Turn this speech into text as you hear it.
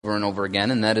over and over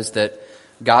again, and that is that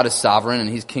God is sovereign and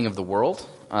He's King of the world.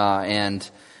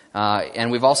 And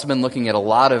we've also been looking at a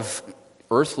lot of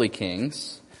earthly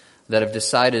kings that have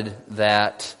decided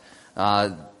that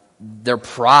their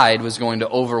pride was going to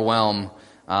overwhelm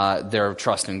their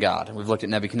trust in God. We've looked at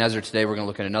Nebuchadnezzar today. We're going to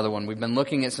look at another one. We've been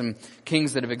looking at some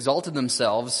kings that have exalted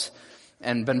themselves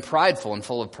and been prideful and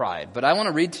full of pride. But I want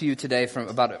to read to you today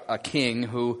about a king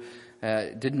who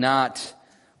did not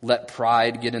let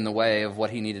pride get in the way of what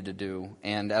he needed to do.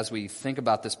 And as we think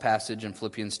about this passage in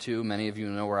Philippians 2, many of you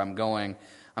know where I'm going.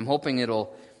 I'm hoping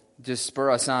it'll just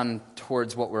spur us on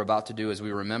towards what we're about to do as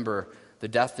we remember the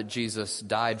death that Jesus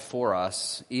died for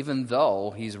us, even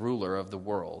though He's ruler of the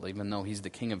world, even though He's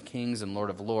the King of kings and Lord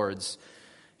of lords.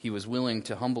 He was willing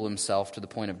to humble Himself to the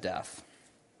point of death.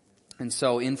 And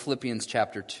so in Philippians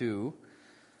chapter 2,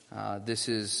 this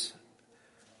is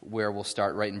where we'll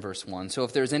start right in verse 1. So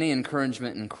if there's any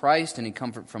encouragement in Christ, any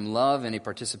comfort from love, any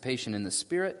participation in the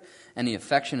Spirit, any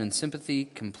affection and sympathy,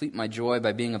 complete my joy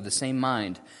by being of the same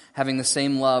mind, having the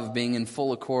same love, being in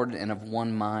full accord and of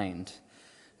one mind.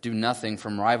 Do nothing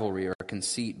from rivalry or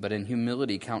conceit, but in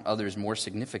humility count others more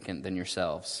significant than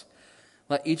yourselves.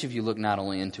 Let each of you look not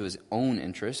only into his own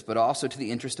interest, but also to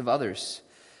the interest of others.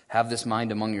 Have this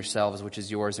mind among yourselves, which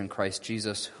is yours in Christ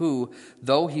Jesus, who,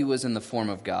 though He was in the form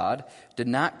of God, did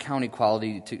not count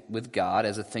equality with God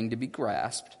as a thing to be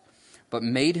grasped, but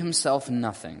made Himself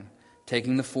nothing,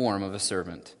 taking the form of a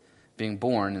servant, being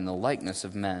born in the likeness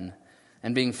of men.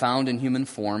 And being found in human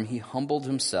form, He humbled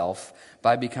Himself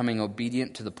by becoming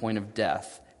obedient to the point of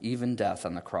death, even death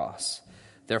on the cross.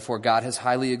 Therefore God has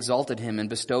highly exalted Him and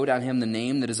bestowed on Him the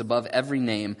name that is above every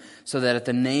name, so that at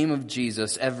the name of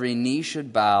Jesus every knee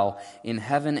should bow in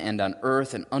heaven and on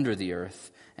earth and under the earth,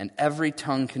 and every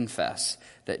tongue confess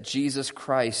that Jesus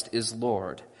Christ is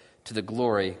Lord, to the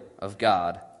glory of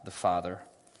God the Father.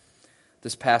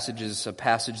 This passage is a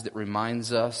passage that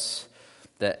reminds us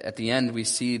that at the end we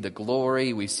see the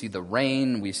glory, we see the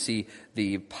reign, we see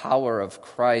the power of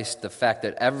Christ, the fact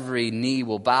that every knee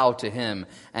will bow to Him,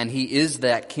 and He is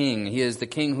that King. He is the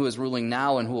King who is ruling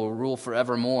now and who will rule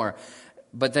forevermore.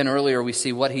 But then earlier we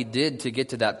see what He did to get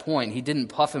to that point. He didn't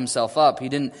puff Himself up. He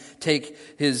didn't take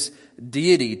His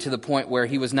deity to the point where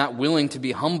He was not willing to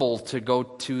be humble to go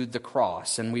to the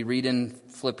cross. And we read in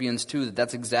Philippians 2 that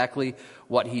that's exactly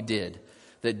what He did.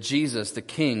 That Jesus, the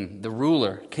King, the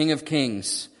ruler, King of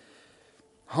kings,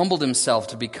 humbled Himself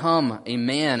to become a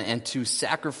man and to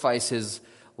sacrifice His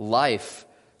life,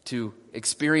 to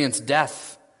experience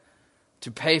death,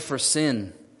 to pay for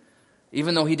sin.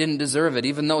 Even though He didn't deserve it,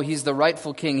 even though He's the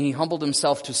rightful King, He humbled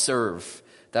Himself to serve.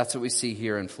 That's what we see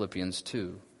here in Philippians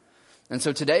 2. And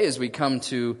so today as we come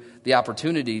to the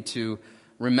opportunity to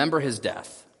remember His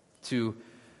death, to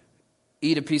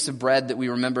eat a piece of bread that we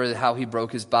remember how He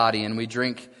broke His body, and we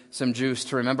drink some juice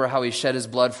to remember how He shed His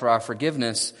blood for our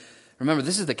forgiveness. Remember,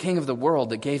 this is the King of the world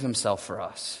that gave Himself for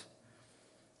us.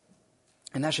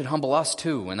 And that should humble us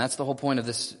too. And that's the whole point of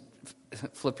this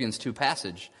Philippians 2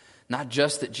 passage. Not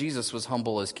just that Jesus was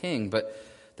humble as King, but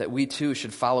that we too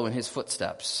should follow in His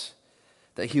footsteps.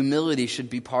 That humility should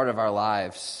be part of our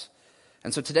lives.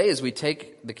 And so today as we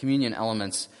take the communion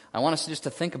elements, I want us just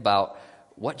to think about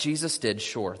what Jesus did,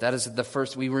 sure. That is the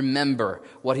first. We remember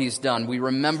what He's done. We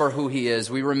remember who He is.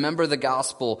 We remember the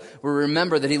gospel. We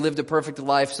remember that He lived a perfect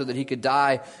life so that He could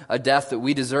die a death that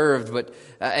we deserved.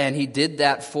 And He did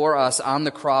that for us on the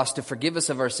cross to forgive us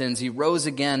of our sins. He rose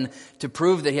again to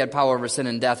prove that He had power over sin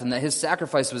and death, and that His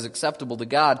sacrifice was acceptable to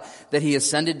God, that He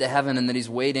ascended to heaven, and that He's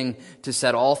waiting to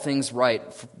set all things right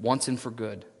once and for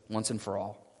good, once and for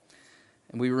all.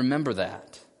 And we remember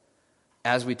that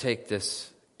as we take this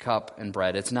cup and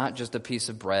bread. It's not just a piece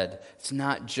of bread. It's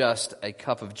not just a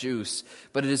cup of juice,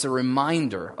 but it is a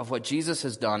reminder of what Jesus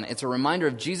has done. It's a reminder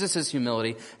of Jesus'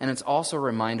 humility, and it's also a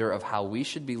reminder of how we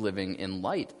should be living in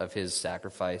light of His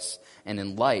sacrifice and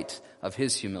in light of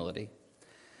His humility.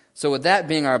 So with that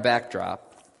being our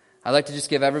backdrop, I'd like to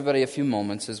just give everybody a few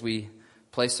moments as we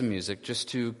play some music just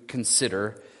to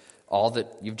consider all that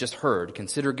you've just heard.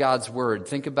 Consider God's word.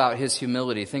 Think about His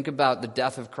humility. Think about the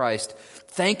death of Christ.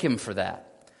 Thank Him for that.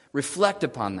 Reflect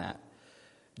upon that.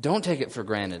 Don't take it for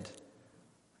granted.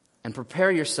 And prepare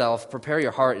yourself, prepare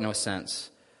your heart in a sense,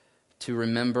 to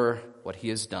remember what He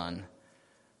has done,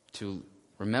 to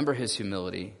remember His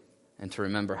humility, and to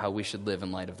remember how we should live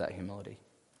in light of that humility.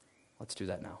 Let's do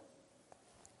that now.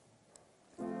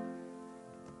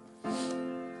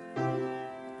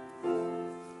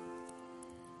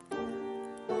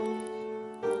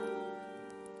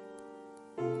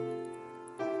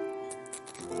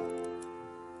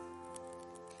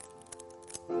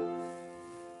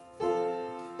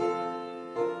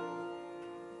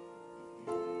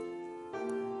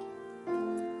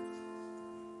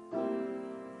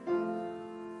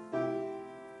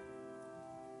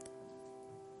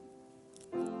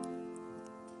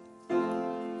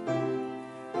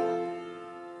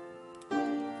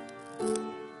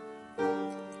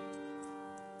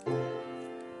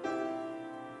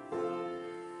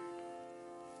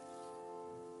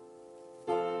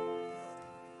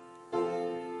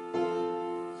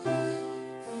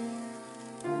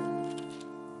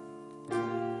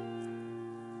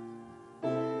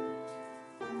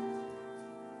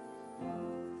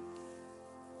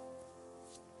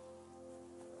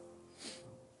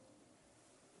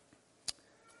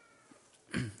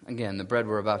 again, the bread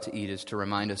we're about to eat is to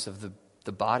remind us of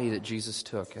the body that Jesus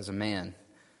took as a man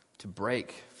to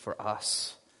break for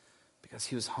us because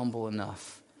he was humble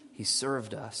enough. He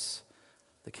served us.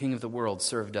 The King of the world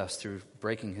served us through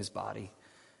breaking his body,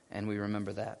 and we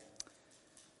remember that.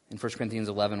 In 1 Corinthians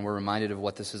 11, we're reminded of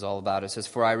what this is all about. It says,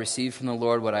 "For I received from the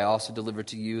Lord what I also delivered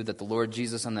to you, that the Lord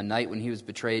Jesus on the night when he was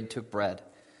betrayed took bread.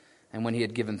 And when he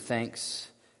had given thanks,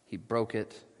 he broke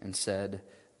it and said,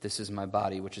 'This is my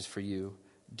body, which is for you.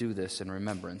 Do this in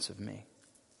remembrance of me.'"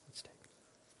 Let's take.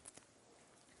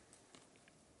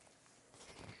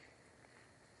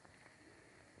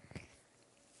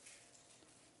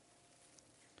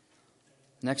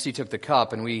 Next, he took the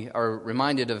cup, and we are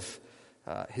reminded of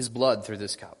his blood through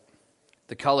this cup.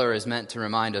 The color is meant to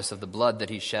remind us of the blood that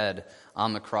he shed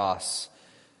on the cross,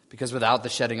 because without the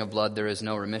shedding of blood, there is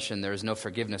no remission, there is no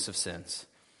forgiveness of sins.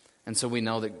 And so we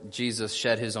know that Jesus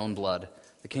shed his own blood.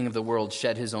 The King of the world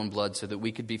shed his own blood so that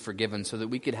we could be forgiven, so that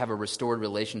we could have a restored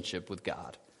relationship with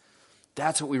God.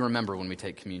 That's what we remember when we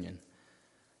take communion.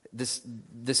 This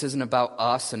isn't about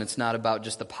us, and it's not about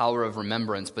just the power of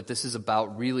remembrance, but this is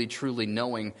about really, truly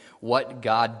knowing what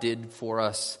God did for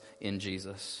us in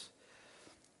Jesus.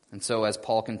 And so as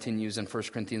Paul continues in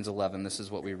 1 Corinthians 11, this is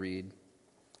what we read.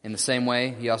 "In the same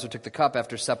way, he also took the cup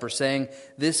after supper, saying,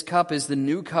 'This cup is the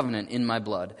new covenant in my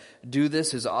blood. Do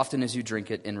this as often as you drink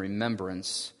it in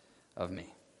remembrance of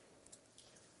me.'"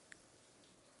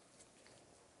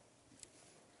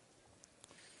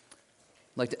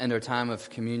 I'd like to end our time of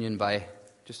communion by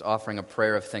just offering a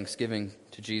prayer of thanksgiving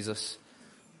to Jesus.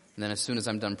 And then as soon as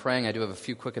I'm done praying, I do have a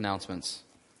few quick announcements,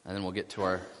 and then we'll get to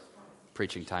our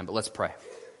preaching time. But let's pray.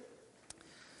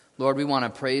 Lord, we want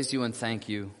to praise you and thank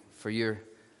you for your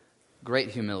great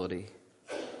humility,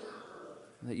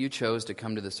 that you chose to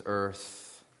come to this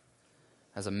earth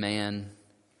as a man,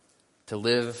 to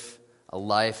live a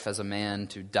life as a man,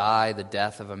 to die the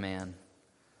death of a man.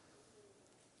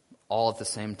 All at the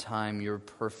same time, your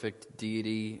perfect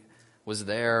deity was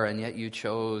there, and yet you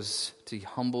chose to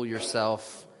humble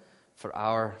yourself for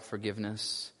our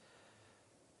forgiveness,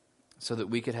 so that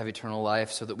we could have eternal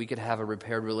life, so that we could have a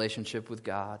repaired relationship with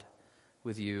God,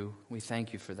 with you. We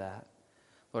thank you for that.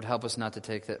 Lord, help us not to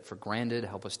take that for granted.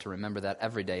 Help us to remember that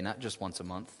every day, not just once a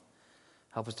month.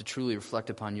 Help us to truly reflect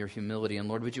upon your humility. And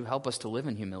Lord, would you help us to live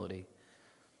in humility?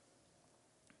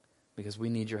 Because we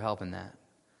need your help in that.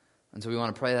 And so we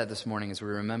want to pray that this morning as we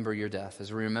remember your death,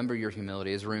 as we remember your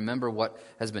humility, as we remember what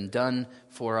has been done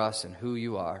for us and who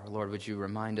you are. Lord, would you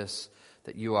remind us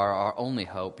that you are our only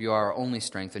hope, you are our only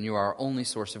strength, and you are our only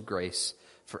source of grace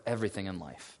for everything in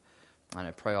life. And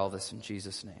I pray all this in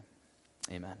Jesus' name.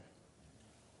 Amen.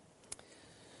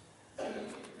 A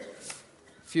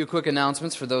few quick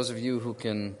announcements for those of you who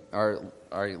are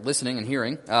listening and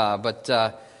hearing.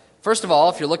 First of all,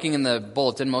 if you're looking in the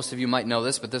bulletin, most of you might know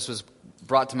this, but this was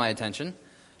brought to my attention.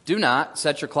 Do not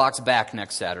set your clocks back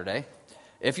next Saturday.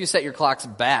 If you set your clocks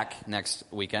back next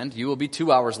weekend, you will be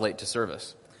 2 hours late to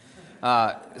service.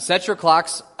 Set your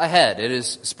clocks ahead. It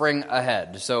is spring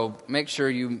ahead. So make sure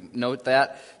you note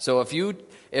that. So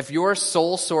if your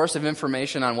sole source of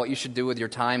information on what you should do with your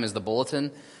time is the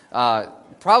bulletin,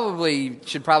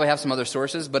 should probably have some other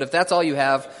sources. But if that's all you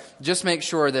have, just make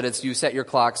sure that you set your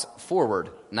clocks forward,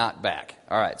 not back.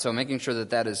 All right. So making sure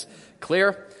that is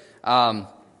clear. And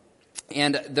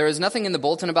there is nothing in the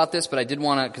bulletin about this, but I did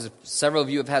want to, because several of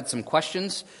you have had some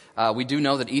questions. We do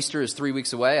know that Easter is 3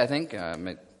 weeks away, I think.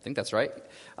 I think that's right.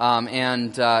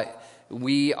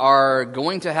 We are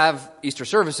going to have Easter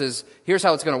services. Here's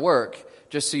how it's going to work,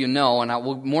 just so you know.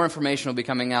 And more information will be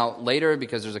coming out later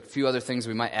because there's a few other things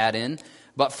we might add in.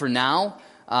 But for now,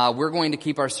 we're going to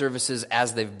keep our services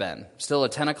as they've been. Still a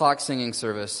 10 o'clock singing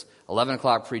service, 11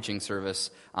 o'clock preaching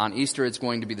service. On Easter, it's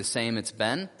going to be the same it's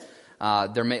been.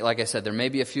 Like I said, there may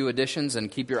be a few additions,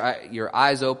 and keep your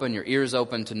eyes open, your ears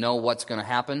open to know what's going to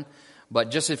happen. But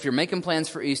just if you're making plans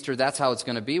for Easter, that's how it's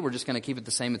going to be. We're just going to keep it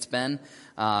the same it's been,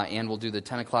 and we'll do the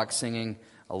 10 o'clock singing,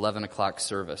 11 o'clock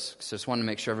service. So just wanted to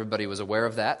make sure everybody was aware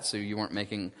of that, so you weren't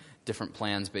making different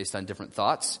plans based on different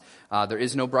thoughts. There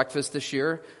is no breakfast this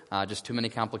year, just too many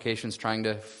complications trying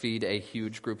to feed a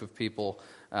huge group of people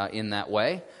in that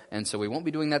way. And so we won't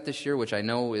be doing that this year, which I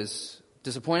know is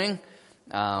disappointing.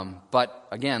 But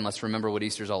again, let's remember what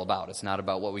Easter's all about. It's not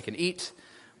about what we can eat,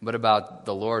 but about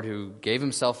the Lord who gave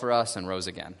himself for us and rose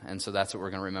again. And so that's what we're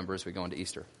going to remember as we go into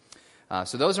Easter.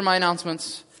 So those are my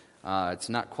announcements. It's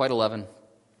not quite 11.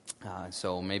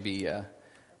 So maybe we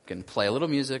can play a little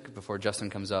music before Justin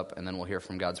comes up, and then we'll hear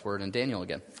from God's Word and Daniel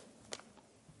again.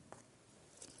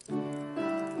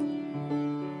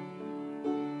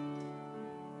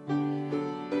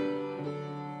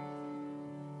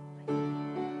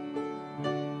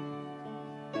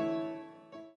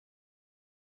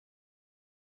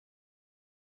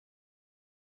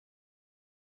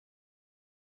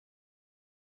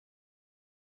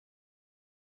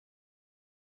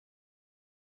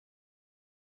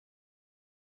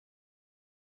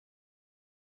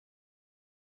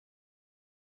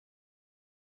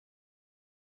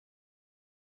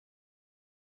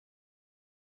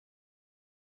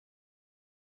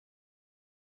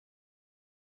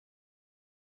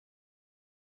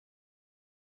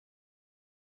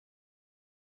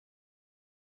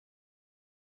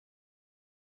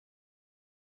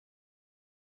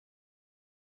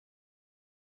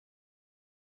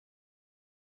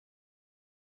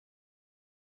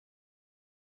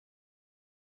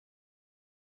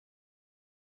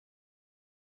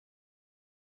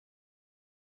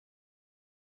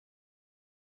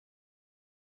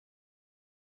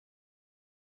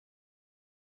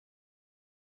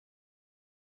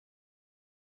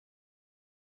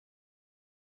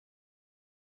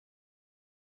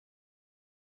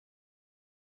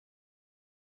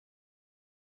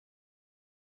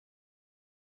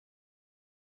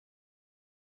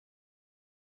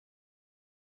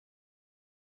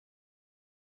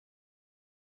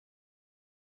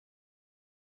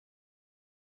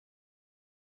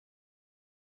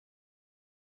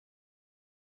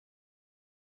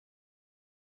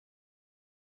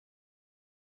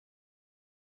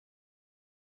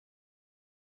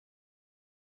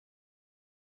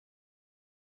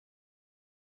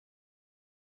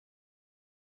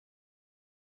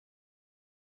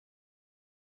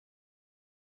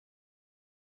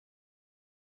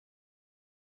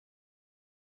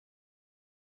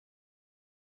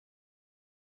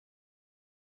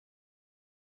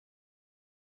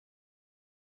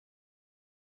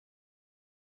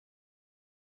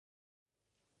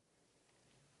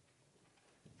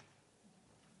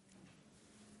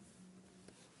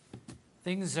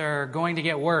 Things are going to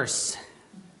get worse.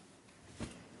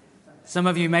 Some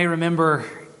of you may remember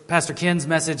Pastor Ken's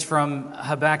message from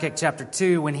Habakkuk chapter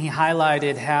 2 when he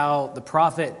highlighted how the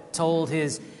prophet told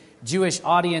his Jewish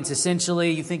audience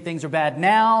essentially, you think things are bad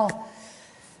now?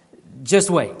 Just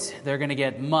wait. They're going to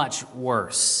get much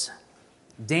worse.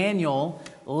 Daniel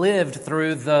lived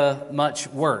through the much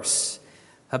worse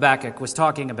Habakkuk was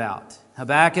talking about.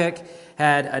 Habakkuk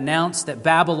had announced that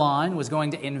Babylon was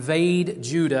going to invade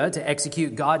Judah to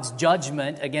execute God's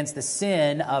judgment against the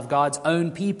sin of God's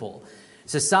own people.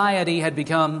 Society had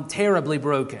become terribly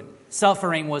broken.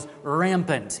 Suffering was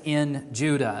rampant in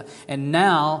Judah. And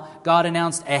now God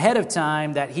announced ahead of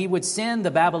time that he would send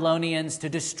the Babylonians to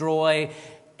destroy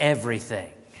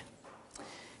everything.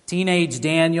 Teenage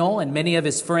Daniel and many of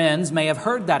his friends may have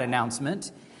heard that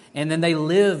announcement, and then they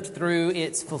lived through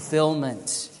its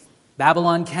fulfillment.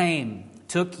 Babylon came,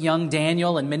 took young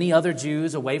Daniel and many other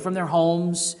Jews away from their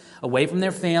homes, away from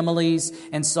their families,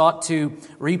 and sought to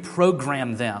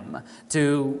reprogram them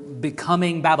to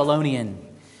becoming Babylonian,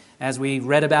 as we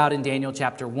read about in Daniel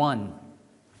chapter 1.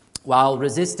 While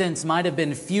resistance might have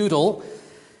been futile,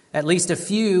 at least a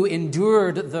few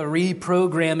endured the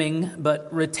reprogramming,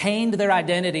 but retained their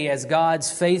identity as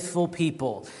God's faithful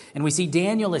people. And we see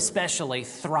Daniel especially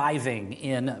thriving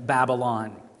in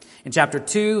Babylon. In chapter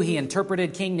 2, he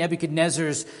interpreted King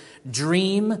Nebuchadnezzar's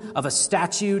dream of a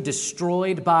statue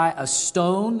destroyed by a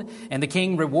stone, and the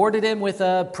king rewarded him with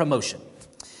a promotion.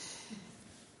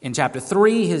 In chapter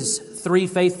 3, his three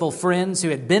faithful friends who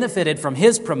had benefited from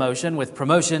his promotion with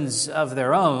promotions of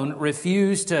their own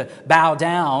refused to bow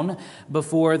down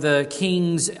before the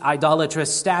king's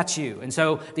idolatrous statue. And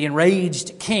so the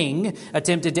enraged king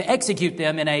attempted to execute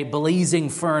them in a blazing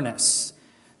furnace.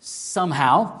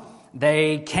 Somehow,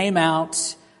 they came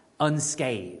out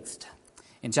unscathed.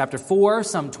 In chapter 4,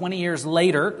 some 20 years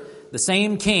later, the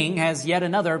same king has yet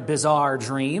another bizarre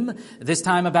dream, this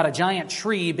time about a giant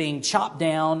tree being chopped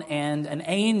down and an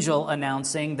angel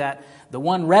announcing that the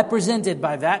one represented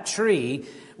by that tree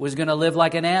was going to live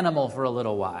like an animal for a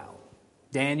little while.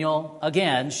 Daniel,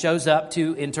 again, shows up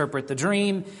to interpret the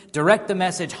dream, direct the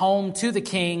message home to the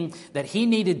king that he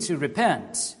needed to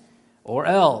repent, or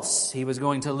else he was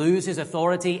going to lose his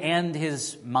authority and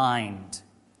his mind.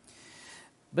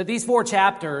 But these 4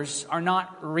 chapters are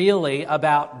not really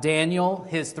about Daniel,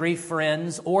 his 3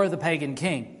 friends, or the pagan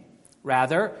king.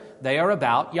 Rather, they are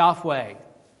about Yahweh,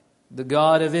 the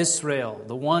God of Israel,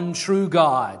 the one true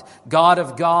God, God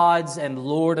of gods and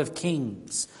Lord of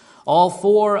kings. All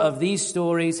 4 of these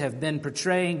stories have been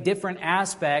portraying different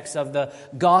aspects of the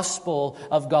gospel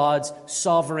of God's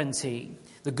sovereignty.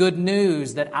 The good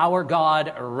news that our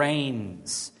God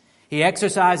reigns. He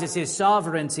exercises his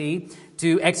sovereignty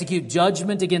to execute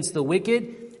judgment against the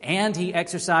wicked, and he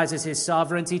exercises his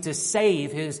sovereignty to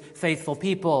save his faithful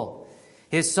people.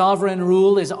 His sovereign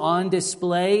rule is on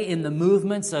display in the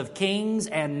movements of kings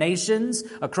and nations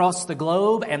across the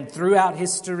globe and throughout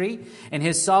history, and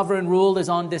his sovereign rule is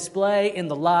on display in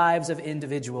the lives of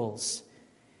individuals.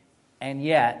 And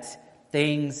yet,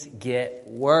 things get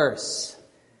worse.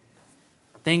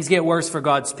 Things get worse for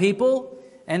God's people,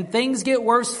 and things get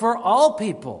worse for all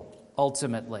people,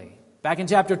 ultimately. Back in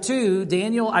chapter 2,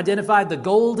 Daniel identified the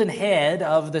golden head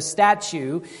of the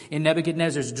statue in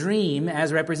Nebuchadnezzar's dream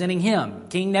as representing him,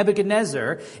 King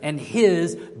Nebuchadnezzar, and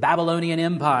his Babylonian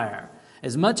empire.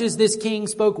 As much as this king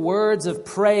spoke words of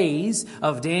praise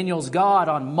of Daniel's God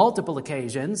on multiple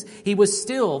occasions, he was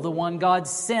still the one God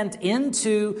sent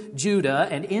into Judah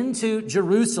and into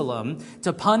Jerusalem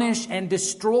to punish and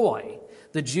destroy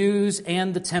the Jews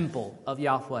and the temple of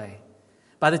Yahweh.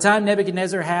 By the time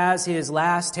Nebuchadnezzar has his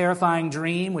last terrifying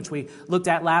dream, which we looked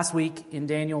at last week in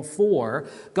Daniel 4,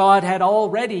 God had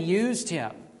already used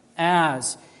him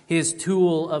as his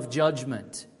tool of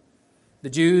judgment. The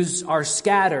Jews are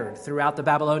scattered throughout the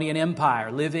Babylonian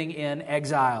Empire, living in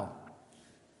exile.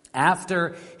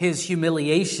 After his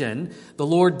humiliation, the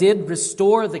Lord did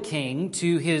restore the king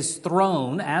to his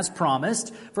throne as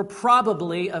promised for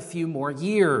probably a few more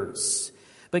years.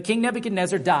 But King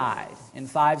Nebuchadnezzar died in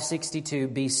 562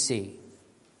 BC.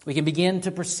 We can begin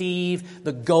to perceive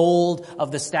the gold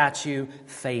of the statue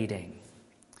fading.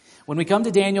 When we come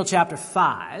to Daniel chapter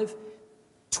 5,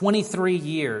 23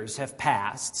 years have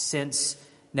passed since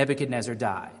Nebuchadnezzar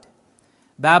died.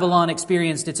 Babylon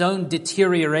experienced its own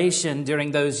deterioration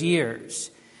during those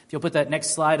years. If you'll put that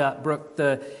next slide up, Brooke,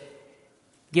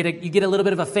 you get a little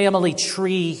bit of a family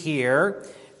tree here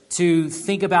to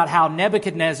think about how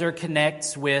Nebuchadnezzar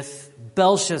connects with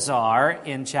Belshazzar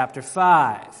in chapter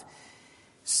 5.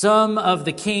 Some of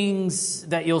the kings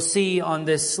that you'll see on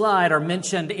this slide are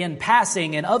mentioned in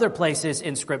passing in other places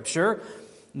in Scripture,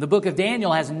 The book of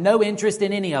Daniel has no interest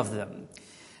in any of them.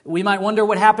 We might wonder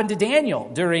what happened to Daniel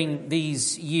during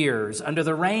these years under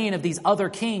the reign of these other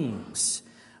kings.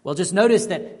 Well, just notice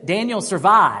that Daniel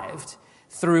survived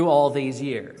through all these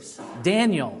years.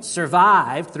 Daniel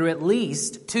survived through at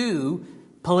least 2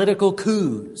 political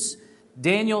coups.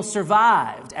 Daniel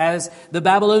survived as the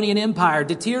Babylonian Empire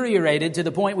deteriorated to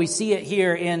the point we see it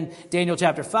here in Daniel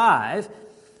chapter 5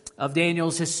 of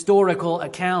Daniel's historical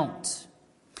account.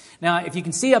 Now, if you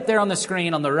can see up there on the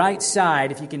screen on the right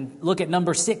side, if you can look at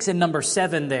number 6 and number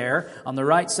 7 there on the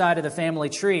right side of the family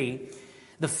tree,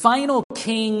 the final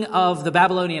king of the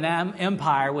Babylonian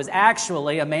Empire was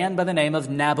actually a man by the name of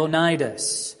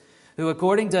Nabonidus, who,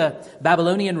 according to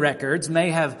Babylonian records, may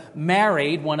have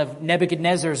married one of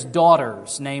Nebuchadnezzar's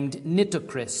daughters named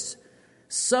Nitocris.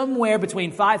 Somewhere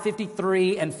between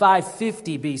 553 and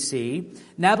 550 BC,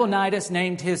 Nabonidus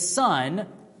named his son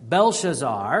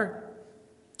Belshazzar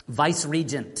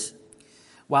vice-regent,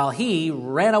 while he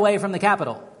ran away from the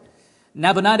capital.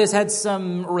 Nabonidus had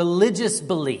some religious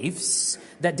beliefs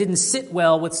that didn't sit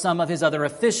well with some of his other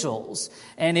officials,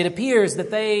 and it appears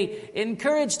that they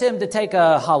encouraged him to take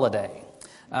a holiday,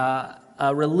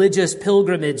 a religious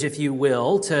pilgrimage, if you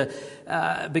will,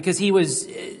 because he was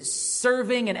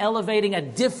serving and elevating a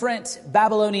different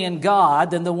Babylonian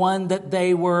god than the one that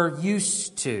they were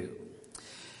used to.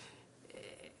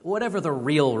 Whatever the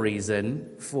real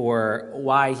reason for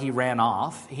why he ran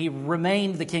off, he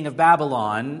remained the king of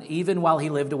Babylon even while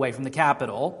he lived away from the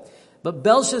capital. But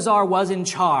Belshazzar was in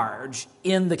charge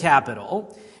in the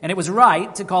capital, and it was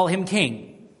right to call him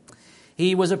king.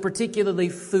 He was a particularly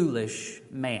foolish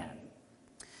man.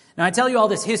 Now, I tell you all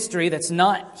this history that's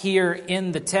not here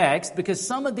in the text because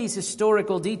some of these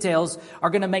historical details are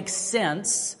going to make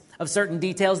sense of certain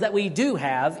details that we do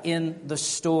have in the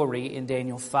story in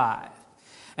Daniel 5.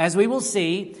 As we will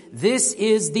see, this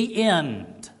is the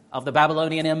end of the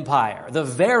Babylonian Empire, the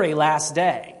very last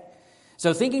day.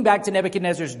 So thinking back to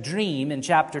Nebuchadnezzar's dream in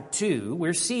chapter 2,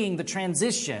 we're seeing the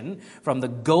transition from the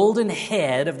golden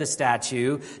head of the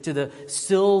statue to the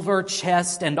silver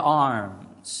chest and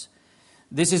arms.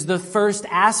 This is the first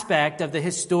aspect of the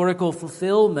historical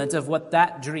fulfillment of what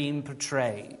that dream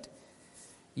portrayed.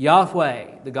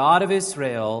 Yahweh, the God of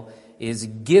Israel, is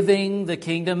giving the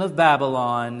kingdom of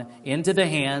Babylon into the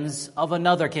hands of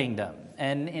another kingdom,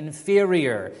 an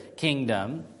inferior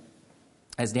kingdom,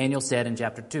 as Daniel said in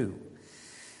chapter 2.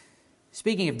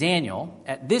 Speaking of Daniel,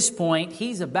 at this point,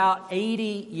 he's about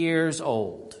 80 years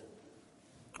old.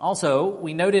 Also,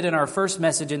 we noted in our first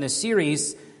message in this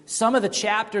series, some of the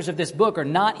chapters of this book are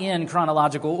not in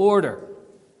chronological order.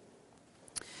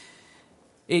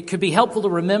 It could be helpful to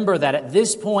remember that at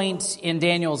this point in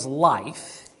Daniel's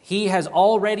life, he has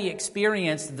already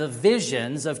experienced the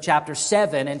visions of chapter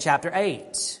 7 and chapter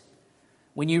 8.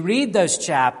 When you read those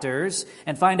chapters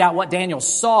and find out what Daniel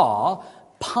saw,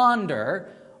 ponder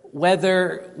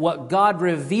whether what God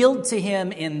revealed to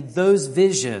him in those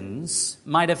visions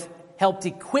might have helped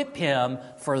equip him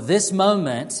for this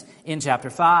moment in chapter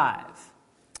 5.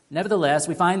 Nevertheless,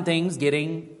 we find things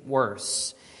getting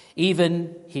worse,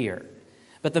 even here.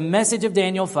 But the message of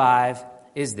Daniel 5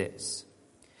 is this: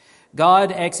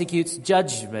 God executes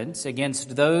judgment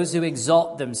against those who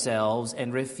exalt themselves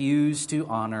and refuse to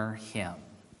honor him.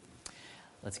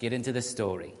 Let's get into the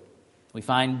story. We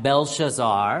find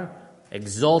Belshazzar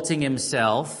exalting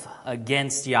himself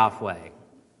against Yahweh.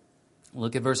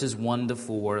 Look at verses 1 to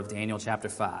 4 of Daniel chapter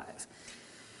 5.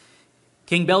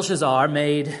 King Belshazzar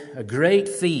made a great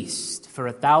feast for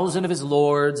 1,000 of his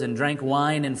lords and drank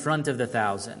wine in front of the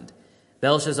 1,000.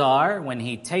 Belshazzar, when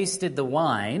he tasted the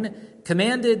wine,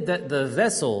 commanded that the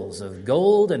vessels of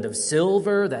gold and of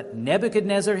silver that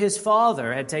Nebuchadnezzar his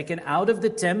father had taken out of the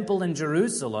temple in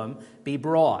Jerusalem be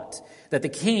brought, that the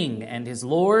king and his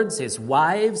lords, his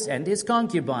wives, and his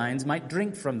concubines might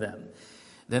drink from them.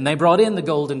 Then they brought in the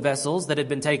golden vessels that had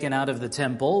been taken out of the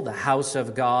temple, the house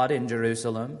of God in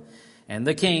Jerusalem, and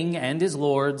the king and his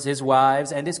lords, his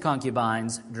wives, and his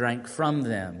concubines drank from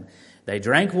them. They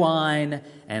drank wine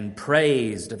and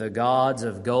praised the gods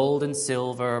of gold and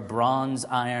silver, bronze,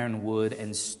 iron, wood,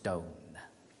 and stone.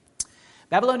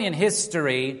 Babylonian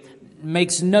history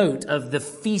makes note of the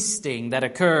feasting that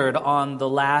occurred on the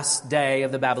last day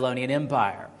of the Babylonian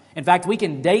Empire. In fact, we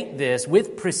can date this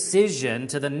with precision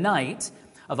to the night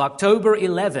of October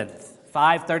 11th,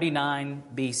 539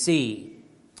 BC.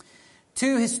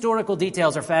 Two historical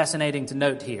details are fascinating to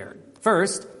note here.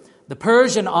 First, the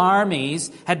Persian armies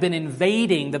had been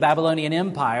invading the Babylonian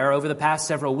Empire over the past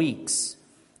several weeks.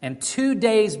 And 2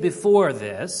 days before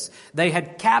this, they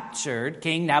had captured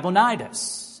King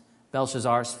Nabonidus,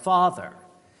 Belshazzar's father.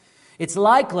 It's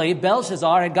likely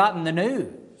Belshazzar had gotten the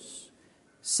news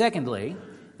Secondly,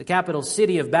 the capital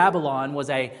city of Babylon was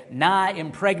a nigh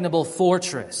impregnable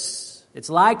fortress. It's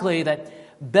likely that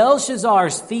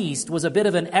Belshazzar's feast was a bit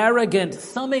of an arrogant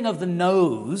thumbing of the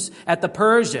nose at the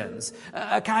Persians,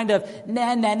 a kind of,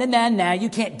 nah, you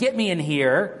can't get me in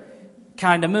here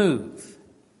kind of move.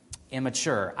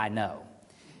 Immature, I know.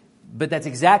 But that's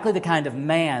exactly the kind of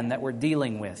man that we're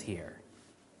dealing with here.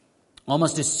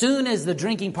 Almost as soon as the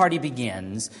drinking party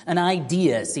begins, an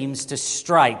idea seems to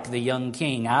strike the young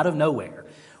king out of nowhere.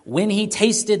 When he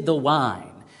tasted the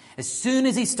wine, as soon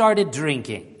as he started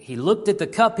drinking, he looked at the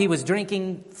cup he was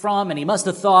drinking from and he must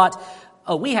have thought,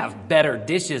 oh, we have better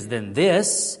dishes than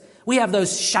this. We have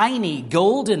those shiny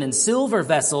golden and silver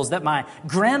vessels that my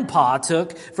grandpa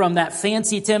took from that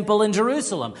fancy temple in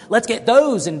Jerusalem. Let's get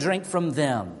those and drink from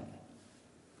them.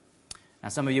 Now,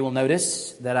 some of you will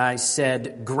notice that I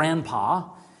said grandpa,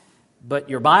 but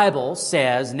your Bible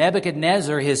says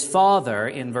Nebuchadnezzar, his father,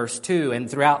 in verse 2 and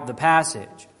throughout the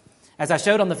passage. As I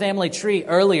showed on the family tree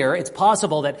earlier, it's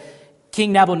possible that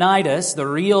King Nabonidus, the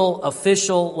real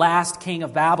official last king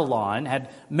of Babylon, had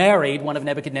married one of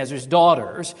Nebuchadnezzar's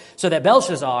daughters, so that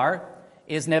Belshazzar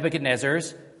is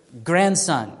Nebuchadnezzar's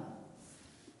grandson.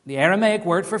 The Aramaic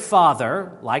word for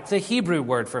father, like the Hebrew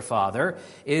word for father,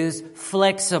 is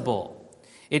flexible.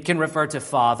 It can refer to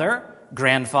father,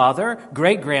 grandfather,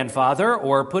 great-grandfather,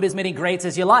 or put as many greats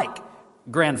as you like,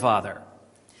 grandfather.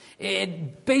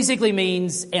 It basically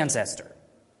means ancestor.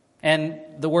 And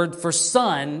the word for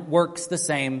son works the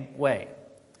same way.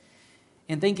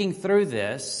 In thinking through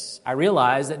this, I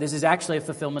realized that this is actually a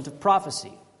fulfillment of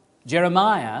prophecy.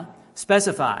 Jeremiah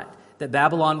specified that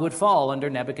Babylon would fall under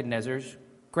Nebuchadnezzar's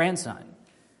grandson.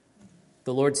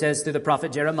 The Lord says through the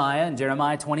prophet Jeremiah in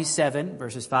Jeremiah 27,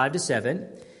 verses 5 to 7,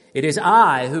 "It is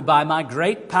I who by my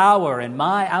great power and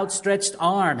my outstretched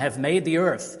arm have made the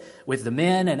earth with the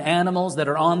men and animals that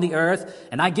are on the earth,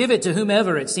 and I give it to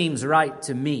whomever it seems right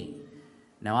to me.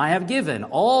 Now I have given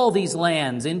all these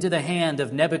lands into the hand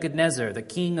of Nebuchadnezzar, the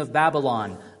king of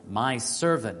Babylon, my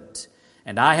servant.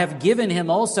 And I have given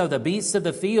him also the beasts of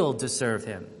the field to serve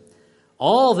him.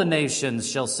 All the nations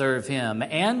shall serve him,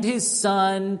 and his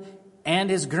son and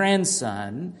his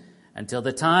grandson, until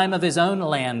the time of his own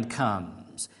land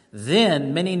comes.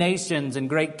 Then many nations and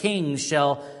great kings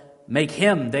shall make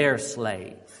him their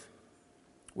slave."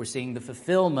 We're seeing the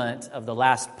fulfillment of the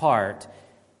last part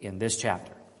in this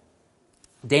chapter.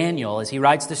 Daniel, as he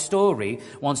writes the story,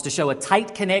 wants to show a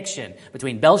tight connection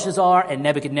between Belshazzar and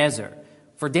Nebuchadnezzar.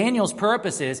 For Daniel's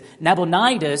purposes,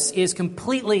 Nabonidus is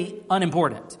completely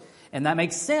unimportant. And that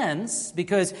makes sense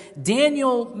because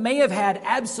Daniel may have had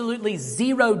absolutely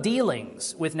zero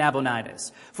dealings with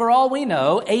Nabonidus. For all we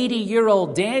know,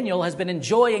 80-year-old Daniel has been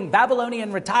enjoying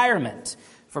Babylonian retirement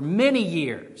for many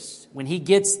years when he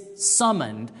gets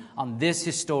summoned on this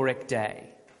historic day.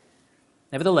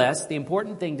 Nevertheless, the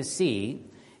important thing to see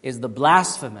is the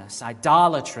blasphemous,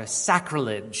 idolatrous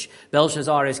sacrilege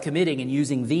Belshazzar is committing in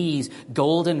using these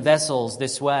golden vessels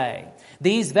this way.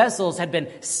 These vessels had been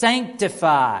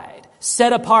sanctified,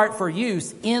 set apart for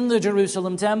use in the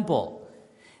Jerusalem temple.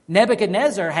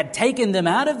 Nebuchadnezzar had taken them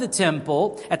out of the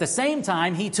temple at the same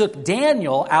time he took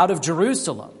Daniel out of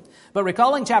Jerusalem. But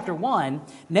recalling chapter 1,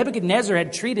 Nebuchadnezzar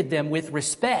had treated them with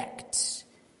respect.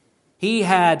 He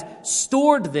had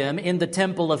stored them in the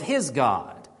temple of his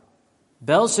God.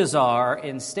 Belshazzar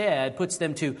instead puts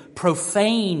them to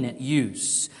profane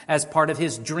use as part of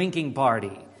his drinking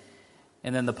party.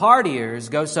 And then the partiers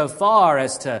go so far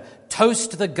as to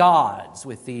toast the gods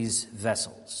with these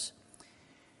vessels.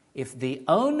 If the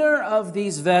owner of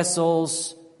these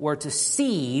vessels were to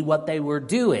see what they were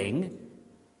doing,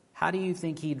 how do you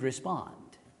think he'd respond?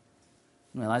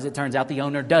 Well, as it turns out, the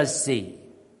owner does see,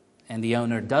 and the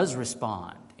owner does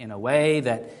respond in a way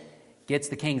that gets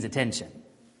the king's attention.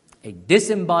 A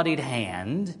disembodied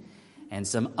hand and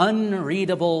some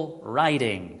unreadable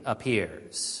writing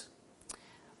appears.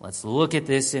 Let's look at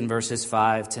this in verses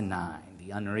 5 to 9,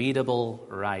 the unreadable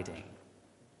writing.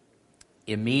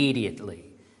 Immediately,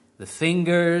 the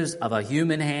fingers of a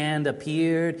human hand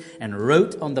appeared and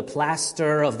wrote on the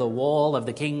plaster of the wall of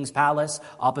the king's palace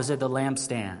opposite the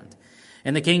lampstand.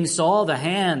 And the king saw the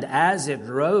hand as it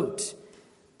wrote.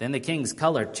 Then the king's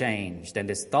color changed, and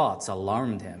his thoughts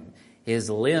alarmed him.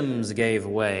 His limbs gave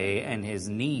way, and his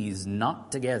knees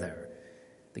knocked together.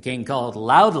 The king called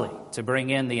loudly to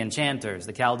bring in the enchanters,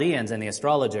 the Chaldeans, and the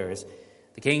astrologers.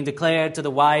 The king declared to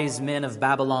the wise men of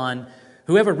Babylon,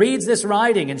 "Whoever reads this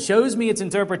writing and shows me its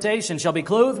interpretation shall be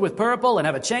clothed with purple and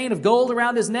have a chain of gold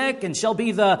around his neck and shall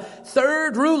be the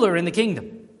third ruler in the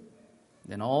kingdom."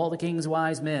 Then all the king's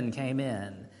wise men came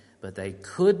in, but they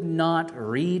could not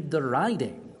read the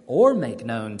writing or make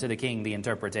known to the king the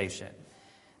interpretation.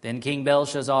 Then King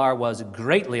Belshazzar was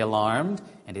greatly alarmed,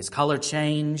 and his color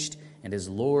changed, and his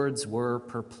lords were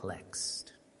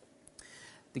perplexed.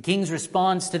 The king's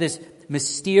response to this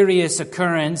mysterious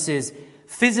occurrence is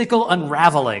physical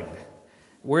unraveling.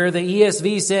 Where the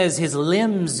ESV says his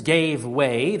limbs gave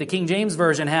way, the King James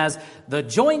Version has the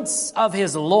joints of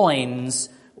his loins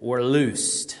were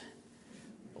loosed.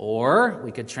 Or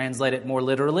we could translate it more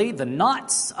literally, the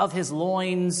knots of his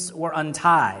loins were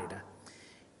untied.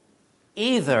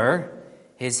 Either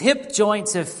his hip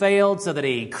joints have failed so that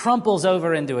he crumples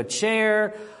over into a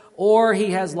chair, or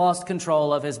he has lost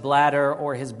control of his bladder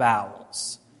or his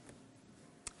bowels.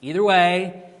 Either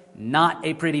way, not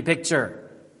a pretty picture.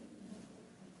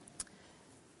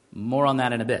 More on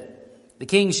that in a bit. The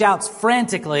king shouts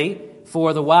frantically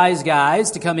for the wise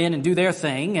guys to come in and do their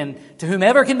thing, and to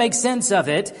whomever can make sense of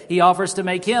it, he offers to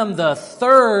make him the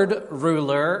third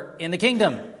ruler in the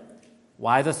kingdom.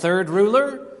 Why the third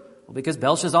ruler? Well, because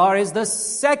Belshazzar is the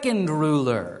second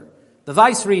ruler, the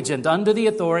vice-regent under the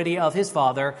authority of his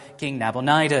father, King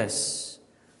Nabonidus.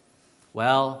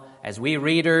 Well, as we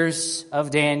readers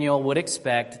of Daniel would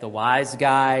expect, the wise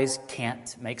guys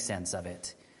can't make sense of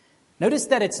it. Notice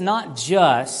that it's not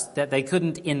just that they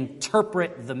couldn't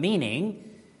interpret the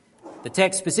meaning. The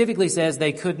text specifically says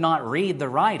they could not read the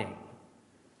writing.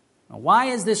 Now, why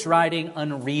is this writing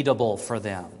unreadable for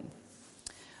them?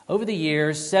 Over the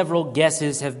years, several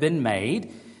guesses have been made.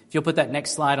 If you'll put that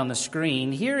next slide on the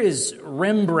screen, here is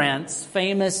Rembrandt's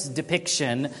famous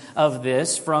depiction of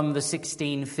this from the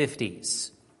 1650s.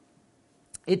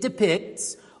 It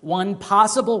depicts one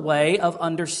possible way of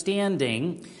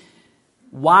understanding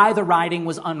why the writing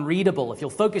was unreadable. If you'll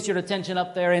focus your attention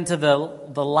up there into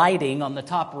the lighting on the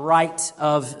top right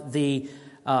of the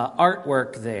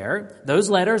artwork there, those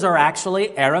letters are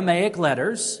actually Aramaic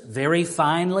letters, very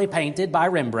finely painted by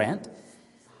Rembrandt.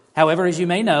 However, as you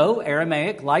may know,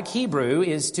 Aramaic, like Hebrew,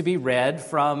 is to be read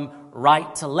from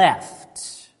right to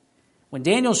left. When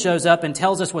Daniel shows up and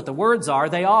tells us what the words are,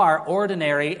 they are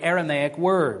ordinary Aramaic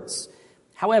words.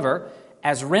 However,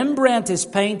 as Rembrandt has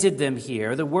painted them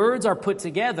here, the words are put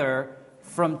together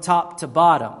from top to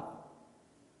bottom,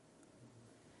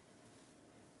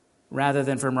 rather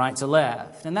than from right to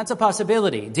left. And that's a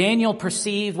possibility. Daniel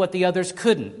perceived what the others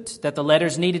couldn't, that the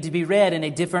letters needed to be read in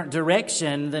a different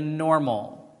direction than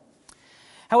normal.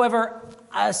 However,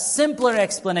 a simpler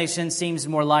explanation seems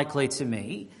more likely to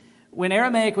me. When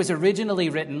Aramaic was originally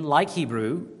written, like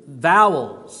Hebrew,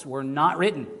 vowels were not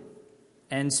written,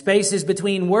 and spaces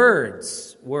between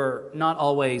words were not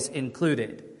always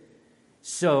included.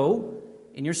 So,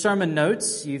 in your sermon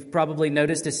notes, you've probably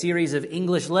noticed a series of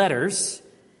English letters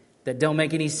that don't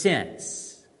make any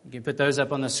sense. You can put those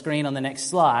up on the screen on the next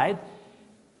slide.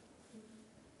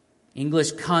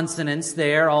 English consonants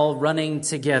there all running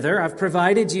together. I've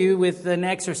provided you with an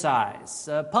exercise,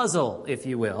 a puzzle, if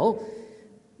you will.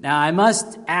 Now, I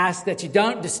must ask that you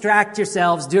don't distract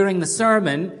yourselves during the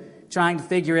sermon trying to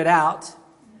figure it out.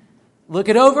 Look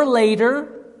it over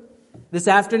later this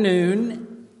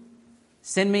afternoon.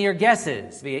 Send me your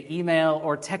guesses via email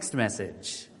or text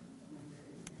message.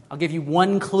 I'll give you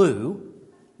one clue,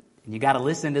 and you got to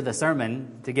listen to the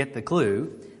sermon to get the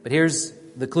clue. But here's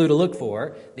the clue to look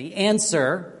for. The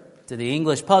answer to the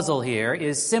English puzzle here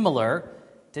is similar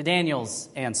to Daniel's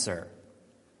answer.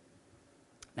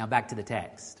 Now back to the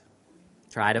text.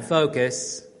 Try to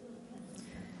focus.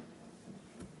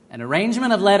 An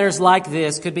arrangement of letters like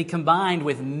this could be combined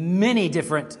with many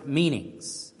different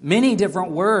meanings. Many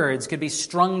different words could be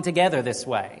strung together this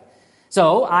way.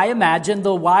 So I imagine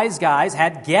the wise guys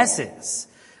had guesses,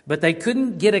 but they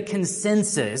couldn't get a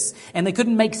consensus, and they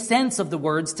couldn't make sense of the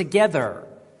words together.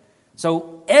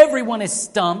 So everyone is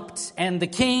stumped, and the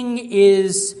king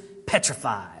is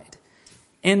petrified.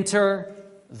 Enter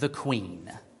the queen,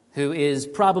 who is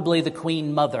probably the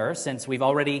queen mother, since we've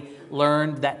already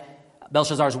learned that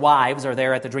Belshazzar's wives are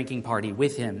there at the drinking party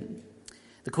with him.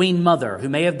 The queen mother, who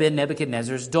may have been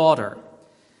Nebuchadnezzar's daughter.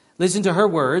 Listen to her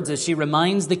words as she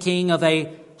reminds the king of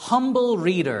a humble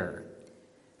reader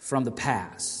from the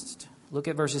past. Look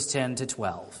at verses 10 to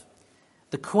 12.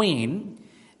 The queen,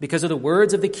 because of the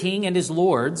words of the king and his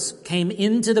lords, came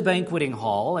into the banqueting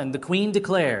hall, and the queen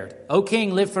declared, "O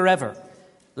king, live forever.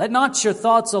 Let not your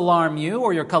thoughts alarm you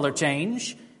or your color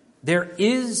change. There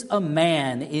is a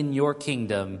man in your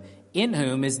kingdom in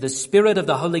whom is the spirit of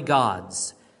the holy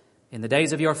gods. In the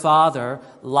days of your father,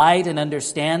 light and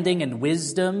understanding and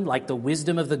wisdom, like the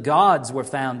wisdom of the gods, were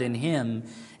found in him.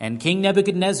 And King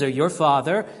Nebuchadnezzar, your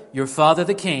father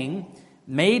the king,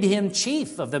 made him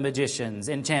chief of the magicians,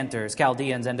 enchanters,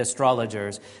 Chaldeans, and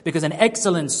astrologers, because an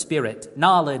excellent spirit,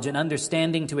 knowledge, and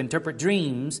understanding to interpret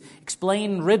dreams,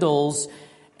 explain riddles,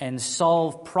 and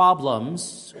solve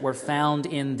problems were found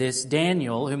in this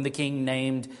Daniel, whom the king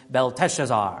named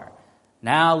Belteshazzar.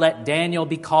 Now let Daniel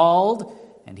be called,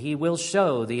 and he will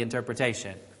show the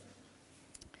interpretation.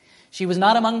 She was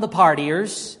not among the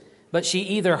partiers, but she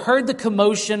either heard the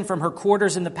commotion from her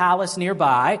quarters in the palace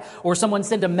nearby, or someone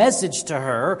sent a message to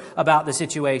her about the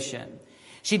situation.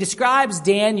 She describes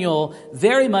Daniel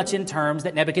very much in terms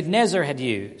that Nebuchadnezzar had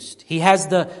used. He has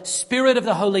the spirit of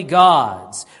the holy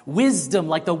gods, wisdom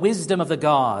like the wisdom of the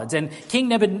gods, and King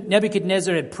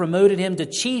Nebuchadnezzar had promoted him to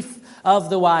chief of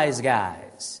the wise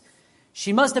guys.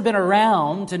 She must have been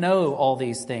around to know all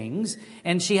these things,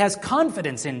 and she has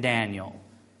confidence in Daniel.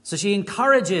 So she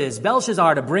encourages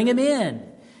Belshazzar to bring him in.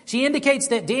 She indicates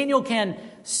that Daniel can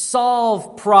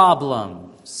solve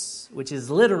problems, which is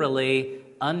literally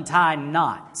untie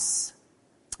knots.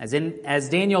 As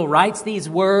Daniel writes these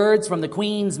words from the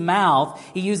queen's mouth,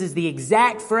 he uses the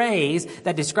exact phrase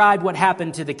that described what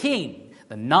happened to the king.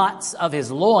 The knots of his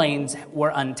loins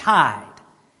were untied.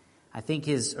 I think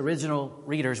his original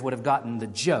readers would have gotten the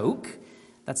joke.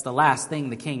 That's the last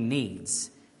thing the king needs,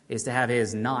 is to have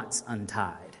his knots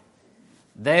untied.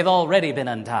 They've already been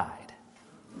untied.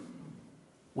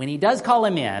 When he does call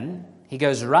him in, he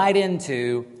goes right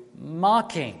into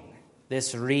mocking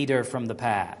this reader from the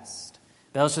past.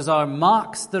 Belshazzar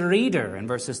mocks the reader in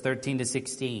verses 13 to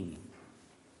 16.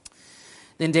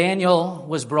 Then Daniel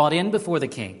was brought in before the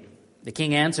king. The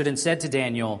king answered and said to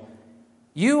Daniel,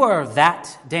 "You are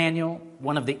that Daniel,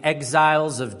 one of the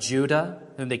exiles of Judah,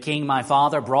 whom the king my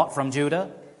father brought from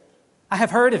Judah? I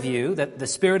have heard of you, that the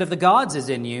spirit of the gods is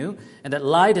in you, and that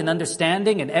light and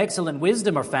understanding and excellent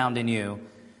wisdom are found in you.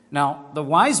 Now, the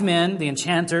wise men, the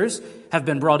enchanters, have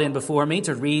been brought in before me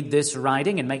to read this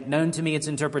writing and make known to me its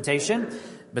interpretation,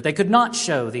 but they could not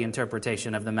show the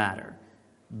interpretation of the matter.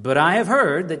 But I have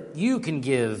heard that you can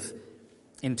give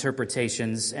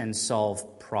interpretations and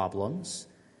solve problems.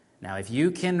 Now, if you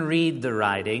can read the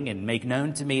writing and make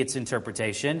known to me its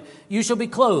interpretation, you shall be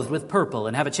clothed with purple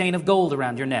and have a chain of gold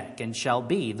around your neck, and shall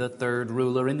be the third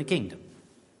ruler in the kingdom."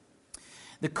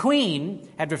 The queen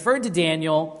had referred to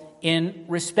Daniel in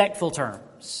respectful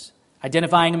terms,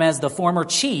 identifying him as the former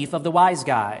chief of the wise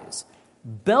guys.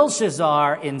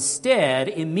 Belshazzar instead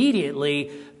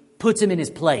immediately puts him in his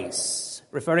place,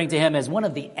 referring to him as one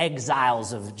of the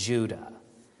exiles of Judah.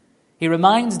 He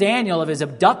reminds Daniel of his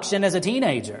abduction as a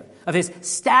teenager, of his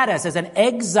status as an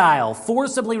exile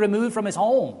forcibly removed from his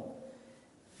home.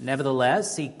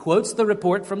 Nevertheless, he quotes the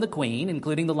report from the queen,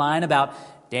 including the line about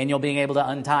Daniel being able to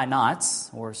untie knots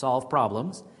or solve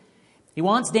problems. He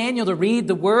wants Daniel to read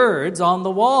the words on the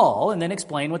wall and then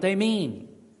explain what they mean.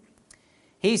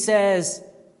 He says,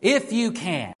 "If you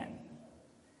can."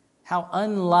 How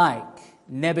unlike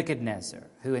Nebuchadnezzar,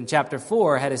 who in chapter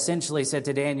 4 had essentially said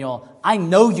to Daniel, "I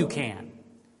know you can."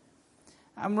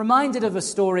 I'm reminded of a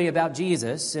story about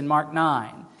Jesus in Mark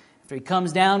 9. After he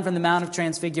comes down from the Mount of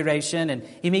Transfiguration and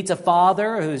he meets a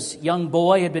father whose young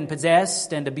boy had been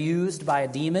possessed and abused by a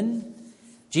demon.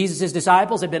 Jesus'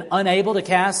 disciples had been unable to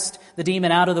cast the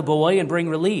demon out of the boy and bring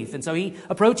relief. And so he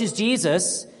approaches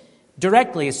Jesus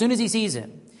directly as soon as he sees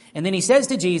him. And then he says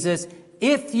to Jesus,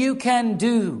 "If you can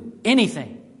do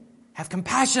anything, have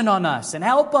compassion on us and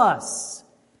help us."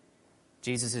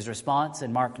 Jesus' response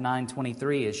in Mark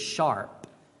 9:23 is sharp.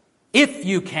 "If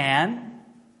you can,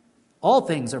 all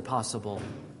things are possible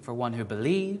for one who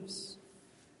believes."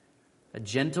 A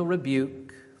gentle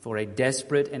rebuke for a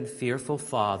desperate and fearful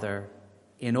father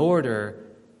in order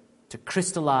to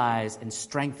crystallize and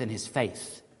strengthen his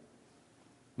faith.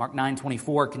 Mark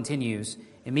 9:24 continues,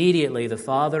 "Immediately the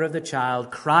father of the child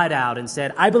cried out and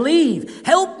said, 'I believe,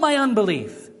 help my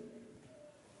unbelief.'"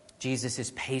 Jesus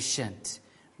is patient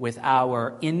with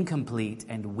our incomplete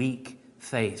and weak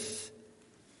faith.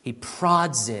 He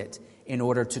prods it in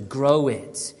order to grow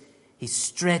it. He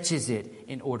stretches it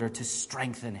in order to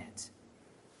strengthen it.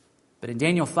 But in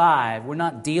Daniel 5, we're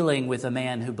not dealing with a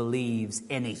man who believes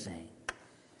anything.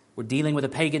 We're dealing with a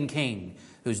pagan king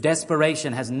whose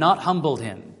desperation has not humbled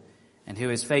him and who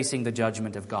is facing the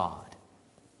judgment of God.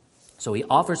 So he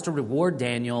offers to reward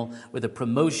Daniel with a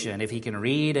promotion if he can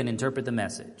read and interpret the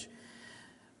message.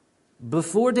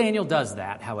 Before Daniel does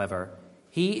that, however,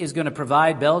 he is going to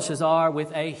provide Belshazzar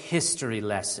with a history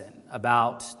lesson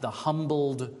about the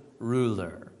humbled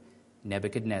ruler,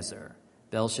 Nebuchadnezzar,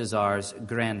 Belshazzar's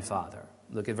grandfather.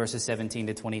 Look at verses 17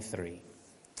 to 23.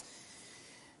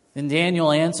 Then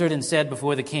Daniel answered and said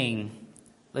before the king,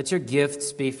 "Let your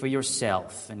gifts be for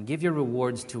yourself, and give your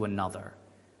rewards to another.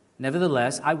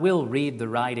 Nevertheless, I will read the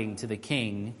writing to the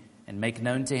king and make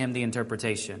known to him the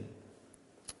interpretation.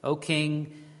 O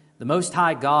king, the Most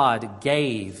High God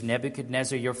gave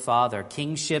Nebuchadnezzar your father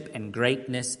kingship and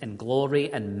greatness and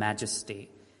glory and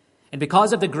majesty. And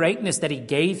because of the greatness that he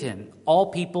gave him, all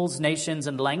peoples, nations,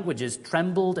 and languages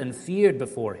trembled and feared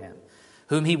before him.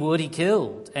 Whom he would, he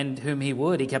killed, and whom he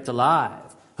would, he kept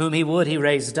alive. Whom he would, he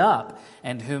raised up,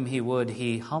 and whom he would,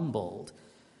 he humbled.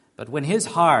 But when his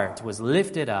heart was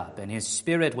lifted up and his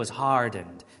spirit was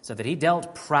hardened, so that he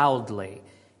dealt proudly,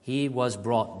 he was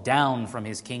brought down from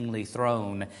his kingly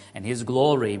throne, and his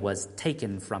glory was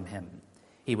taken from him.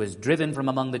 He was driven from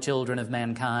among the children of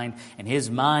mankind, and his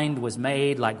mind was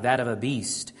made like that of a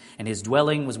beast, and his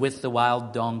dwelling was with the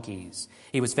wild donkeys.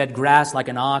 He was fed grass like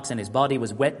an ox, and his body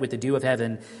was wet with the dew of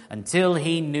heaven, until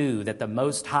he knew that the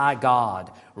Most High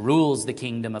God rules the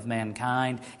kingdom of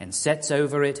mankind and sets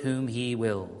over it whom he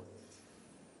will.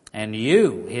 And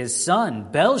you, his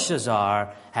son,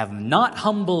 Belshazzar, have not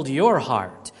humbled your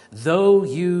heart, though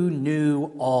you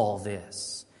knew all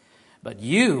this. But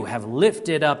you have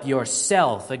lifted up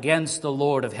yourself against the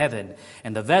Lord of heaven,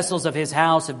 and the vessels of his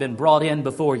house have been brought in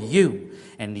before you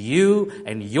and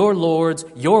your lords,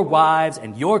 your wives,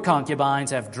 and your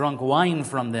concubines have drunk wine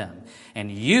from them.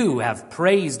 And you have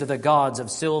praised the gods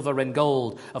of silver and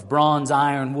gold, of bronze,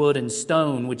 iron, wood, and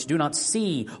stone, which do not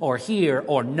see or hear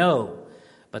or know.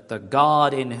 But the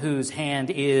God in whose hand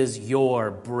is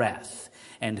your breath,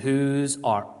 and whose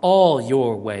are all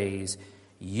your ways,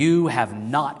 you have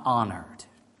not honored.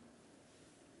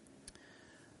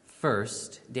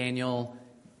 First, Daniel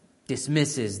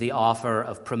dismisses the offer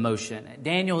of promotion. At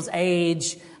Daniel's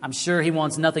age, I'm sure he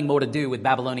wants nothing more to do with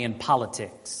Babylonian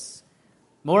politics.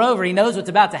 Moreover, he knows what's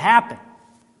about to happen.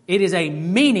 It is a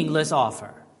meaningless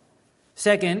offer.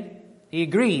 Second, he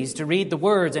agrees to read the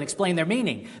words and explain their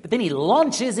meaning. But then he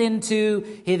launches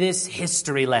into this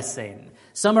history lesson,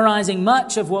 summarizing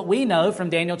much of what we know from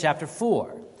Daniel chapter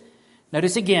 4.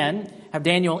 Notice again how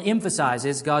Daniel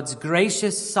emphasizes God's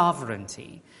gracious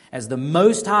sovereignty as the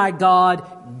Most High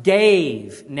God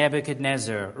gave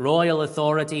Nebuchadnezzar royal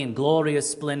authority and glorious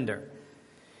splendor.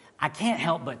 I can't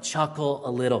help but chuckle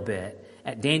a little bit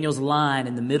at Daniel's line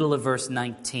in the middle of verse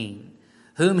 19.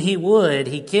 Whom he would,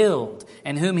 he killed,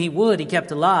 and whom he would, he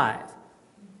kept alive.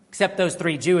 Except those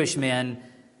 3 Jewish men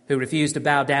who refused to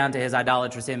bow down to his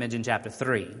idolatrous image in chapter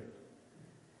 3.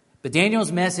 But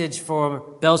Daniel's message for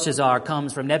Belshazzar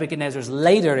comes from Nebuchadnezzar's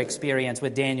later experience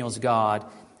with Daniel's God.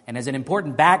 And as an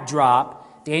important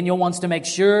backdrop, Daniel wants to make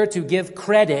sure to give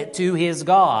credit to his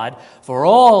God for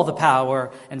all the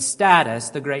power and status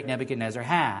the great Nebuchadnezzar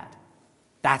had.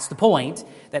 That's the point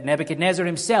that Nebuchadnezzar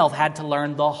himself had to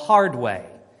learn the hard way.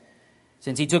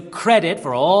 Since he took credit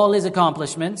for all his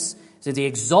accomplishments, since he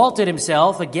exalted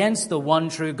himself against the one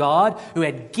true God who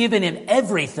had given him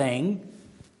everything,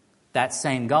 that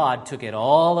same God took it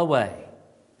all away.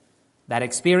 That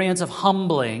experience of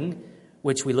humbling,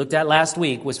 which we looked at last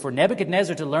week, was for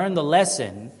Nebuchadnezzar to learn the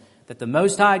lesson that the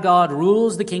Most High God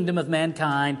rules the kingdom of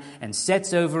mankind and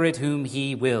sets over it whom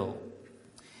he will.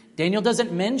 Daniel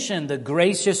doesn't mention the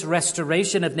gracious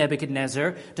restoration of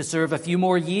Nebuchadnezzar to serve a few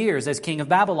more years as king of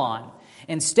Babylon.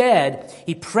 Instead,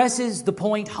 he presses the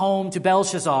point home to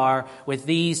Belshazzar with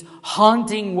these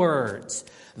haunting words,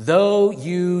 though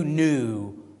you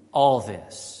knew all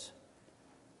this.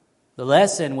 The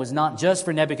lesson was not just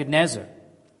for Nebuchadnezzar.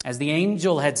 As the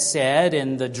angel had said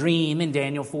in the dream in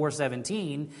Daniel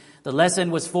 4:17, the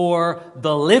lesson was for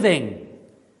the living.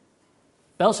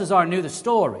 Belshazzar knew the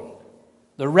story.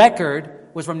 The record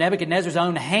was from Nebuchadnezzar's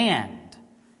own hand.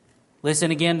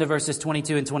 Listen again to verses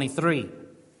 22 and 23.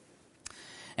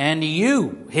 And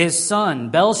you, his son,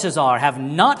 Belshazzar, have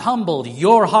not humbled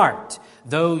your heart,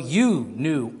 though you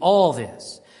knew all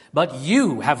this. But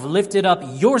you have lifted up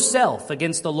yourself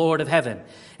against the Lord of heaven,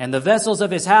 and the vessels of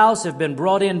his house have been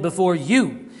brought in before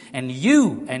you and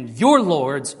your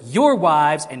lords, your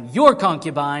wives, and your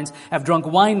concubines have drunk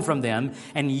wine from them,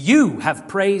 and you have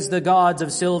praised the gods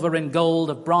of silver and gold,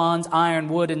 of bronze, iron,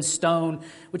 wood, and stone,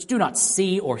 which do not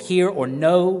see or hear or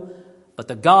know, but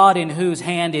the God in whose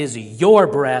hand is your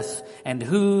breath, and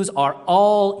whose are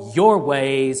all your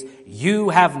ways, you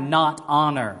have not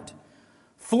honored.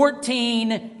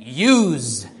 14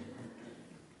 yous.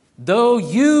 Though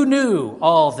you knew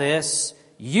all this,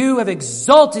 you have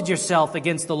exalted yourself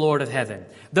against the Lord of heaven.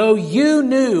 Though you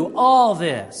knew all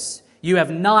this, you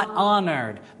have not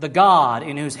honored the God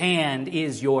in whose hand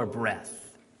is your breath.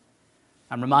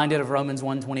 I'm reminded of Romans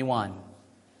 1:21.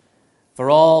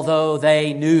 For although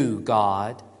they knew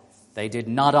God, they did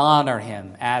not honor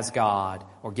him as God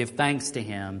or give thanks to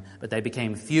him, but they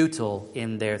became futile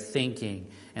in their thinking,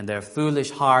 and their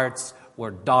foolish hearts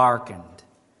were darkened.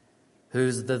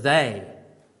 Who's the they?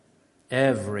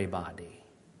 Everybody.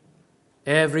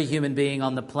 Every human being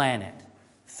on the planet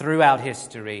throughout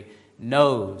history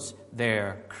knows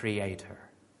their Creator.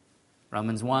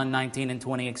 Romans 1:19 and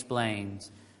 20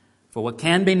 explains, "For what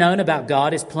can be known about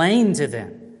God is plain to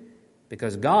them,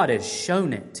 because God has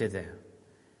shown it to them.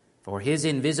 For His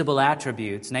invisible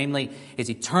attributes, namely His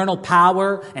eternal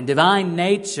power and divine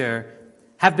nature,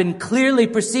 have been clearly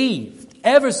perceived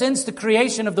ever since the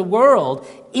creation of the world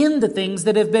in the things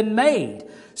that have been made.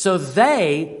 So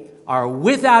they are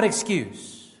without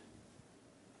excuse."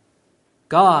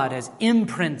 God has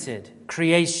imprinted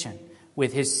creation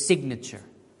with His signature,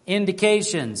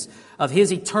 indications of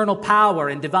His eternal power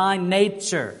and divine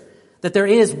nature, that there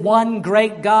is one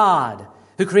great God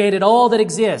who created all that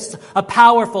exists, a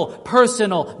powerful,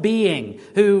 personal being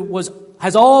who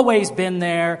has always been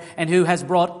there and who has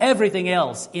brought everything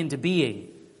else into being.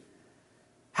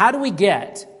 How do we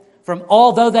get from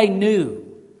although they knew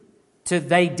to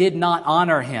they did not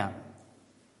honor Him?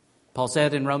 Paul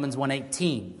said in Romans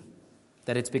 1:18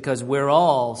 that it's because we're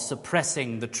all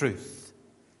suppressing the truth.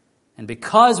 And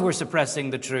because we're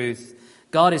suppressing the truth,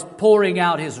 God is pouring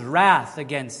out His wrath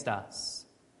against us.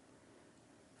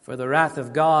 For the wrath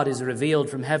of God is revealed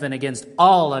from heaven against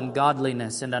all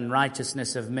ungodliness and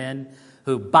unrighteousness of men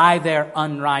who by their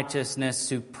unrighteousness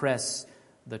suppress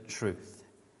the truth.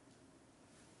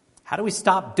 How do we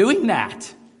stop doing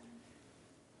that?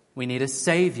 We need a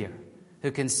Savior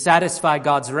who can satisfy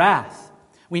God's wrath.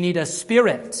 We need a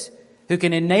Spirit who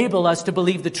can enable us to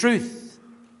believe the truth.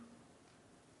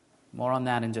 More on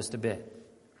that in just a bit.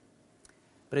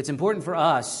 But it's important for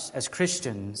us as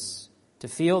Christians to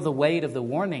feel the weight of the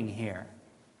warning here.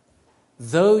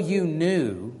 Though you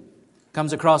knew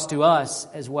comes across to us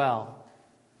as well.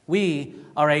 We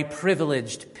are a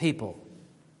privileged people.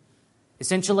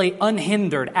 Essentially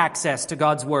unhindered access to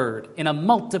God's Word in a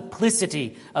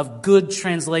multiplicity of good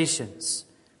translations.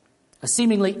 A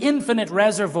seemingly infinite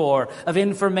reservoir of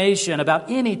information about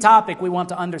any topic we want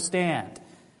to understand.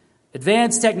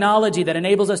 Advanced technology that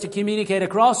enables us to communicate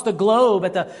across the globe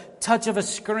at the touch of a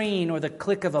screen or the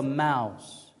click of a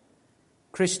mouse.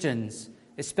 Christians,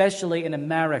 especially in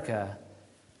America,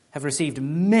 have received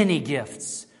many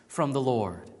gifts from the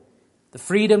Lord. The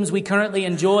freedoms we currently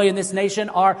enjoy in this nation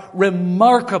are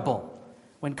remarkable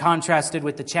when contrasted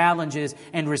with the challenges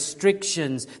and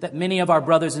restrictions that many of our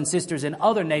brothers and sisters in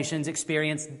other nations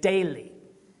experience daily.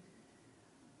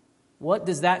 What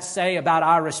does that say about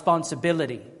our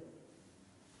responsibility?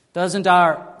 Doesn't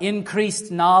our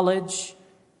increased knowledge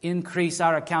increase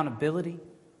our accountability?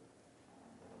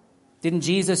 Didn't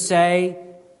Jesus say,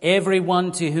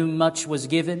 "Everyone to whom much was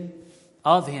given,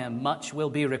 of him much will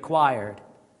be required.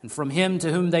 And from him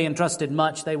to whom they entrusted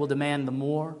much, they will demand the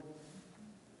more"?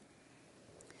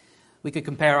 We could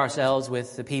compare ourselves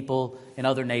with the people in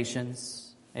other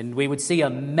nations, and we would see a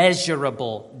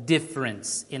measurable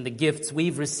difference in the gifts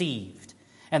we've received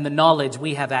and the knowledge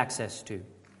we have access to.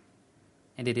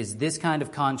 And it is this kind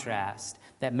of contrast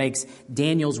that makes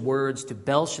Daniel's words to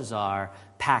Belshazzar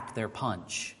pack their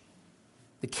punch.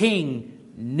 The king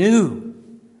knew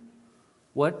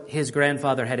what his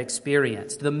grandfather had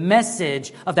experienced. The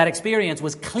message of that experience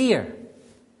was clear.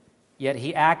 Yet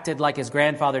he acted like his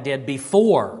grandfather did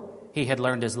before he had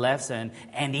learned his lesson,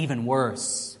 and even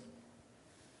worse.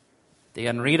 The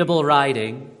unreadable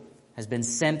writing has been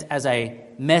sent as a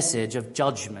message of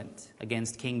judgment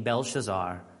against King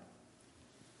Belshazzar.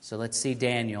 So let's see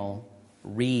Daniel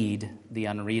read the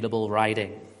unreadable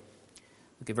writing.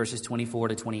 Look at verses 24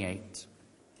 to 28.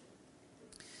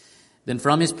 Then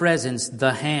from his presence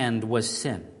the hand was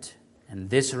sent, and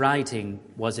this writing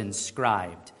was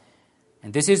inscribed.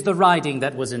 And this is the writing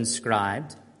that was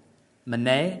inscribed: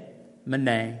 Mene,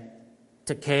 Mene,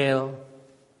 Tekel,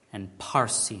 and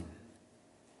Parsin.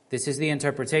 This is the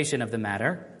interpretation of the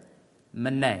matter.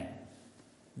 Mene,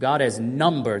 God has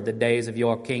numbered the days of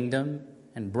your kingdom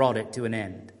and brought it to an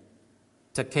end.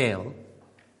 Tekel,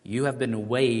 you have been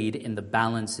weighed in the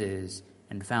balances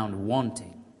and found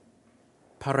wanting.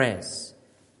 Peres,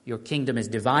 your kingdom is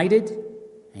divided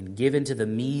and given to the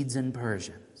Medes and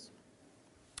Persians.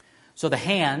 So the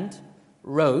hand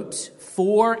wrote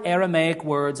 4 Aramaic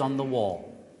words on the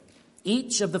wall.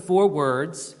 Each of the 4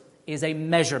 words is a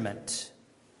measurement,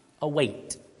 a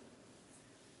weight.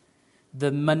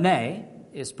 The Mene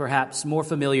is perhaps more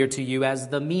familiar to you as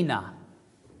the Mina,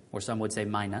 or some would say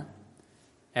Mina.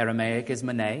 Aramaic is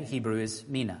Mene, Hebrew is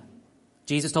Mina.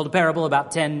 Jesus told a parable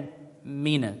about 10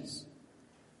 minas.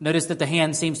 Notice that the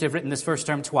hand seems to have written this first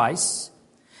term twice.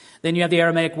 Then you have the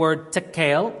Aramaic word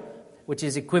tekel, which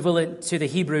is equivalent to the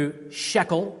Hebrew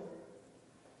shekel.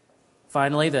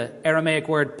 Finally, the Aramaic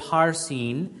word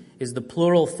parsin is the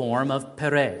plural form of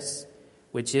peres,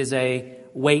 which is a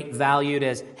weight valued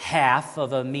as half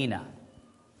of a mina.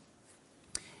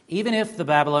 Even if the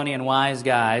Babylonian wise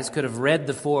guys could have read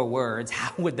the 4 words,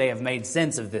 how would they have made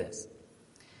sense of this?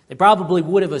 They probably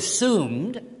would have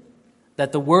assumed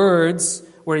that the words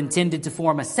were intended to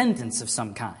form a sentence of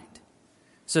some kind,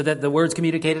 so that the words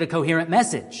communicated a coherent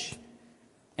message.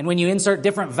 And when you insert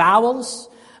different vowels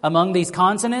among these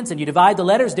consonants and you divide the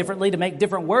letters differently to make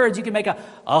different words, you can make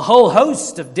a whole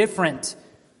host of different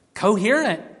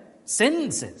coherent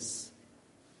sentences.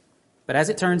 But as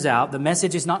it turns out, the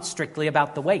message is not strictly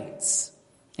about the weights.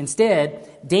 Instead,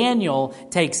 Daniel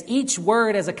takes each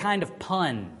word as a kind of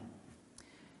pun.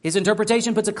 His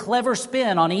interpretation puts a clever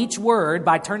spin on each word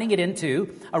by turning it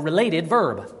into a related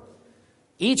verb.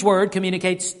 Each word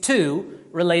communicates 2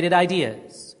 related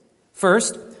ideas.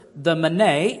 First, the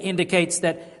Mene indicates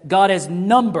that God has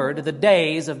numbered the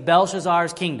days of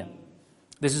Belshazzar's kingdom.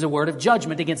 This is a word of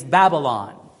judgment against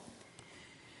Babylon.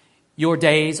 Your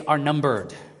days are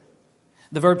numbered.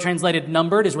 The verb translated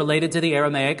numbered is related to the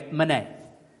Aramaic Mene.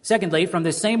 Secondly, from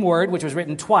this same word, which was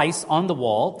written twice on the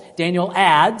wall, Daniel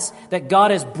adds that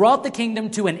God has brought the kingdom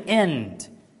to an end.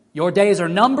 Your days are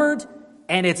numbered,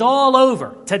 and it's all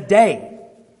over today.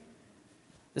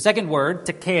 The second word,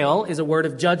 tekel, is a word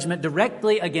of judgment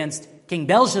directly against King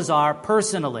Belshazzar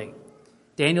personally.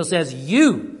 Daniel says,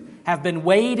 you have been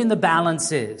weighed in the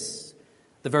balances.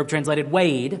 The verb translated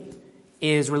weighed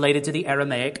is related to the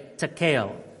Aramaic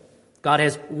tekel. God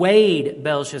has weighed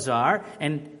Belshazzar,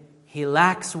 and he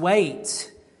lacks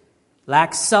weight,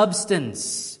 lacks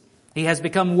substance. He has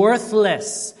become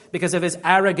worthless because of his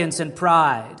arrogance and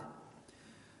pride.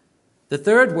 The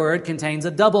third word contains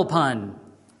a double pun.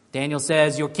 Daniel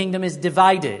says, your kingdom is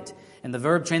divided. And the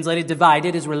verb translated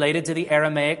divided is related to the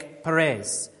Aramaic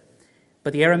peres.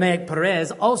 But the Aramaic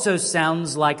peres also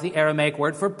sounds like the Aramaic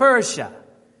word for Persia.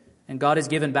 And God has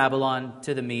given Babylon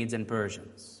to the Medes and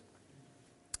Persians.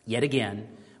 Yet again,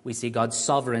 we see God's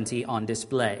sovereignty on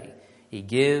display. He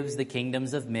gives the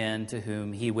kingdoms of men to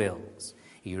whom he wills.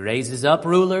 He raises up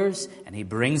rulers and he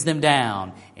brings them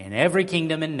down in every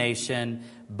kingdom and nation,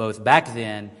 both back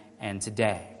then and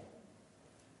today.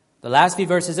 The last few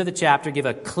verses of the chapter give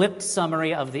a clipped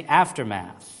summary of the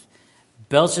aftermath.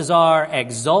 Belshazzar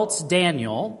exalts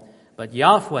Daniel, but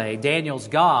Yahweh, Daniel's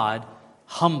God,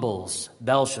 humbles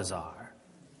Belshazzar.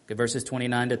 Look at verses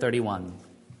 29 to 31.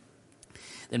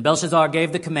 Then Belshazzar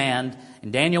gave the command,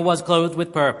 and Daniel was clothed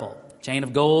with purple. A chain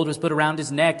of gold was put around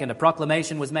his neck, and a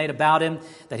proclamation was made about him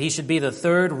that he should be the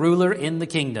 3rd ruler in the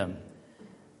kingdom.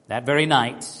 That very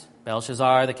night,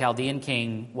 Belshazzar, the Chaldean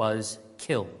king, was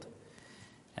killed.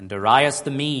 And Darius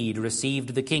the Mede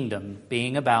received the kingdom,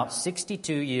 being about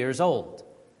 62 years old.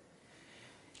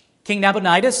 King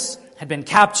Nabonidus had been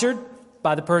captured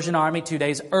by the Persian army 2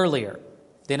 days earlier.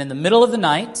 Then in the middle of the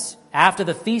night, after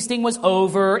the feasting was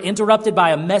over, interrupted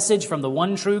by a message from the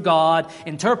one true God,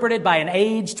 interpreted by an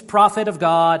aged prophet of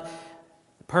God,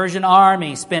 the Persian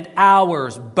army spent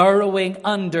hours burrowing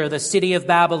under the city of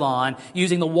Babylon,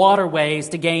 using the waterways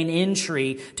to gain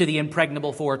entry to the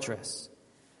impregnable fortress.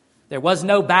 There was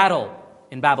no battle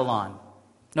in Babylon,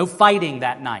 no fighting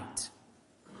that night.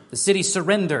 The city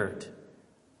surrendered,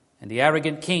 and the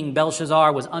arrogant king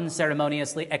Belshazzar was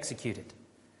unceremoniously executed.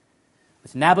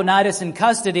 With Nabonidus in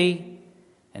custody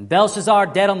and Belshazzar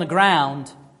dead on the ground,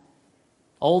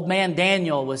 old man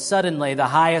Daniel was suddenly the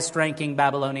highest-ranking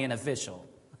Babylonian official.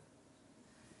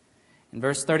 In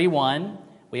verse 31,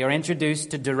 we are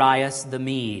introduced to Darius the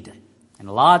Mede,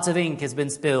 and lots of ink has been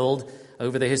spilled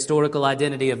over the historical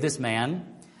identity of this man.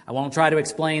 I won't try to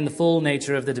explain the full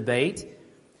nature of the debate.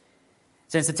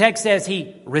 Since the text says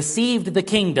he received the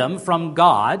kingdom from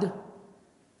God,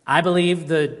 I believe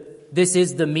this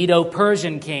is the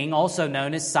Medo-Persian king, also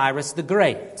known as Cyrus the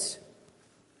Great.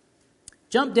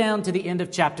 Jump down to the end of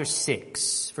chapter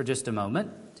 6 for just a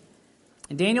moment.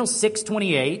 In Daniel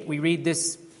 6:28, we read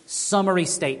this summary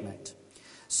statement.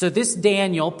 So this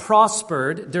Daniel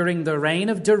prospered during the reign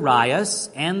of Darius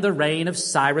and the reign of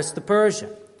Cyrus the Persian.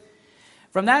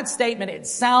 From that statement, it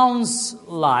sounds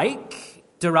like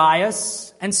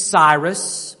Darius and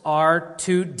Cyrus are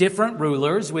 2 different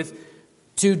rulers with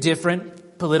 2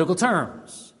 different political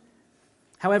terms.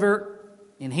 However,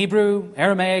 in Hebrew,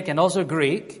 Aramaic, and also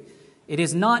Greek, it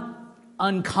is not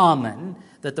uncommon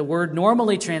that the word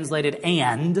normally translated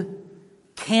 "and"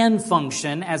 can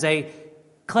function as a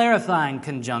clarifying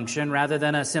conjunction rather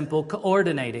than a simple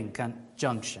coordinating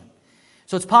conjunction.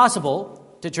 So it's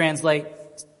possible to translate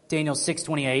Daniel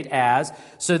 6:28 as,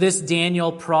 so this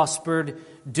Daniel prospered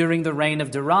during the reign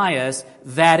of Darius,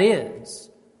 that is,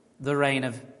 the reign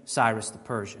of Cyrus the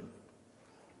Persian.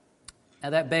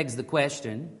 Now that begs the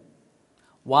question,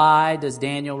 why does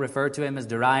Daniel refer to him as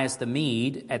Darius the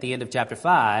Mede at the end of chapter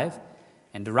 5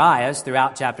 and Darius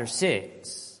throughout chapter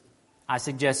 6? I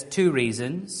suggest two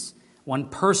reasons, one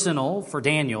personal for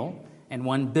Daniel and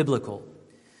one biblical.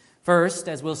 First,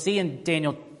 as we'll see in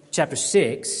Daniel chapter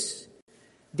 6,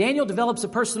 Daniel develops a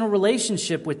personal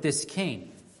relationship with this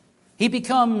king. He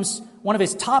becomes one of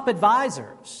his top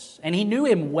advisors, and he knew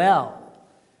him well.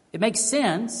 It makes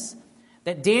sense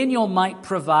that Daniel might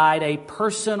provide a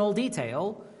personal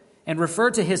detail and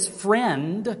refer to his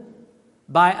friend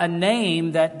by a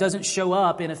name that doesn't show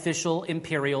up in official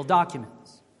imperial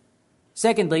documents.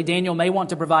 Secondly, Daniel may want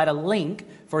to provide a link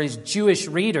for his Jewish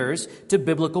readers to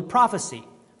biblical prophecy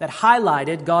that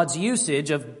highlighted God's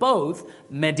usage of both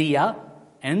Media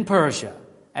and Persia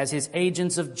as his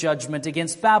agents of judgment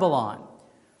against Babylon.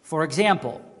 For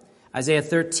example, Isaiah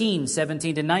 13,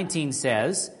 17 to 19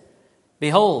 says,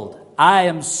 "Behold, I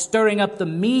am stirring up the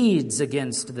Medes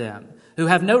against them, who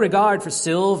have no regard for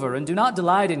silver and do not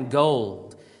delight in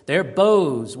gold. Their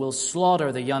bows will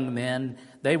slaughter the young men.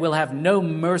 They will have no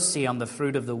mercy on the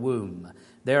fruit of the womb.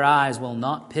 Their eyes will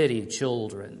not pity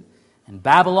children. And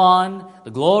Babylon,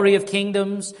 the glory of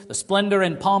kingdoms, the splendor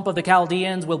and pomp of the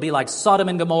Chaldeans will be like Sodom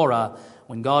and Gomorrah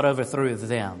when God overthrew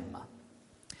them."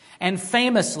 And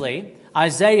famously,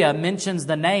 Isaiah mentions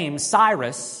the name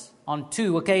Cyrus on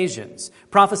two occasions,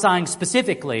 prophesying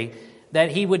specifically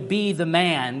that he would be the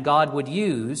man God would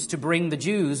use to bring the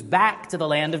Jews back to the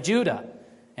land of Judah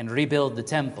and rebuild the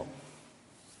temple.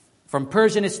 From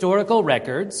Persian historical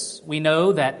records, we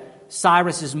know that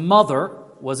Cyrus's mother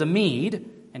was a Mede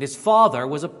and his father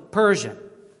was a Persian.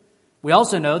 We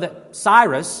also know that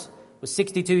Cyrus was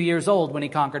 62 years old when he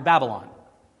conquered Babylon.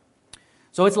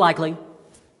 So it's likely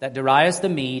that Darius the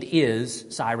Mede is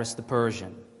Cyrus the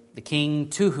Persian, the king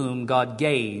to whom God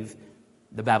gave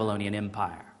the Babylonian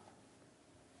Empire.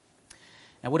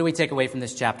 Now, what do we take away from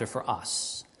this chapter for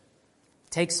us?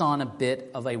 It takes on a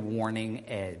bit of a warning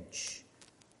edge.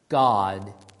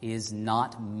 God is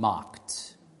not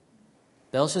mocked.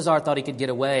 Belshazzar thought he could get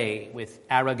away with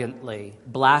arrogantly,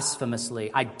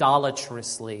 blasphemously,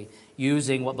 idolatrously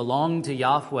using what belonged to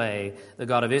Yahweh, the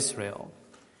God of Israel.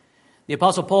 The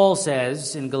Apostle Paul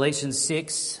says in Galatians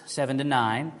 6, 7 to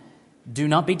 9, "Do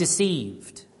not be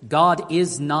deceived. God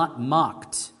is not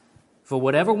mocked. For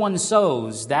whatever one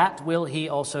sows, that will he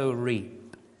also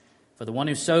reap. For the one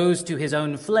who sows to his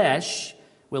own flesh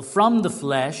will from the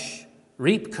flesh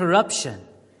reap corruption.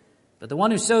 But the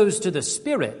one who sows to the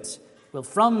Spirit will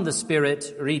from the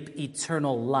Spirit reap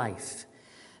eternal life.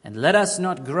 And let us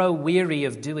not grow weary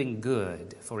of doing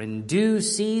good, for in due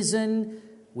season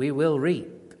we will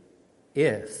reap,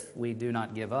 if we do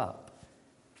not give up."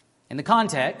 In the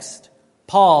context,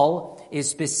 Paul is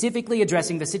specifically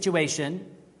addressing the situation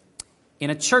in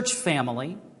a church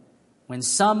family when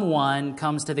someone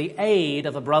comes to the aid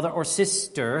of a brother or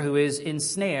sister who is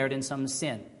ensnared in some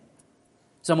sin.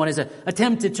 Someone has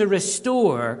attempted to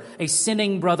restore a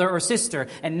sinning brother or sister.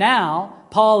 And now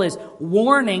Paul is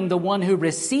warning the one who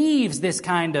receives this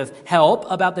kind of help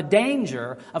about the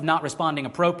danger of not responding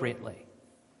appropriately.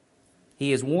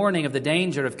 He is warning of the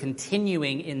danger of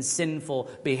continuing in sinful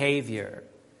behavior.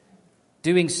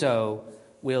 Doing so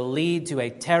will lead to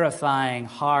a terrifying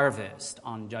harvest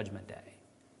on Judgment Day.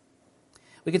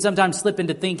 We can sometimes slip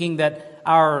into thinking that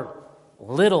our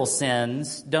little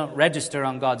sins don't register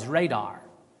on God's radar.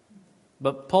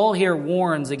 But Paul here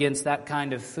warns against that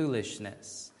kind of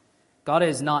foolishness. God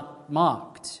is not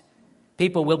mocked.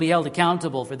 People will be held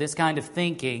accountable for this kind of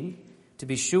thinking, to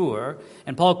be sure.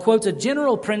 And Paul quotes a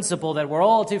general principle that we're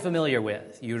all too familiar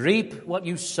with. You reap what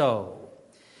you sow.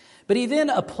 But he then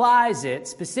applies it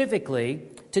specifically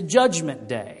to Judgment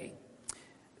Day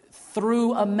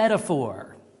through a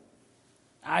metaphor.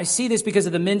 I see this because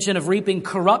of the mention of reaping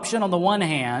corruption on the one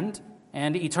hand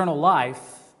and eternal life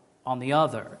on the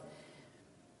other.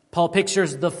 Paul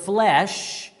pictures the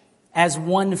flesh as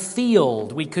one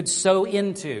field we could sow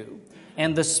into,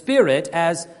 and the Spirit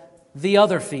as the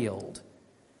other field.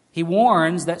 He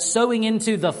warns that sowing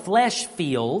into the flesh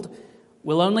field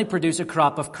will only produce a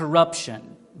crop of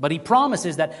corruption. But he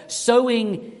promises that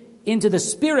sowing into the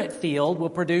Spirit field will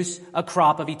produce a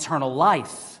crop of eternal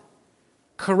life.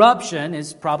 Corruption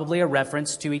is probably a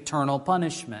reference to eternal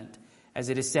punishment, as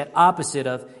it is set opposite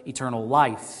of eternal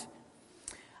life.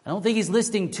 I don't think he's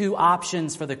listing two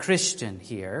options for the Christian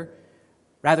here.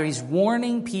 Rather, he's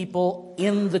warning people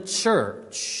in the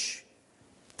church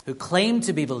who claim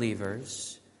to be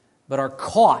believers but are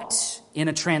caught in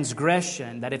a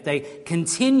transgression, that if they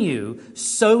continue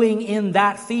sowing in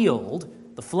that field,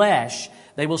 the flesh,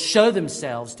 they will show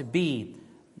themselves to be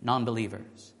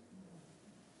non-believers.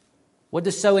 What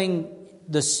does sowing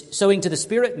to the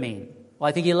Spirit mean? Well,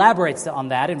 I think he elaborates on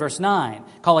that in verse 9,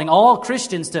 calling all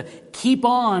Christians to keep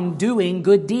on doing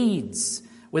good deeds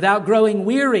without growing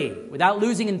weary, without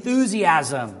losing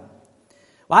enthusiasm.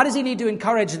 Why does he need to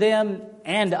encourage them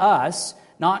and us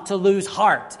not to lose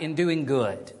heart in doing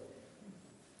good?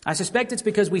 I suspect it's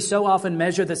because we so often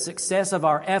measure the success of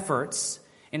our efforts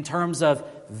in terms of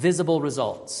visible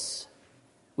results.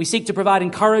 We seek to provide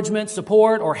encouragement,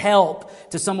 support, or help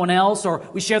to someone else, or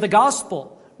we share the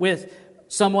gospel with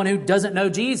someone who doesn't know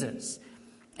Jesus,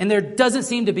 and there doesn't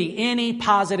seem to be any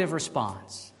positive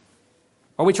response.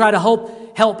 Or we try to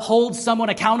help hold someone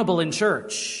accountable in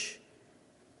church.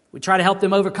 We try to help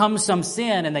them overcome some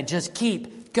sin, and they just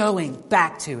keep going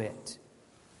back to it.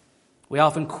 We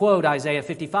often quote Isaiah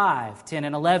 55, 10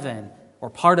 and 11, or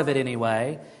part of it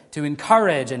anyway, to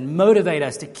encourage and motivate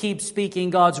us to keep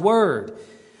speaking God's word.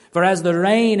 For as the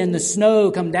rain and the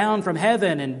snow come down from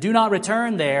heaven and do not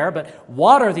return there, but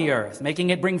water the earth, making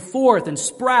it bring forth and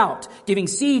sprout, giving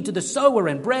seed to the sower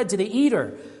and bread to the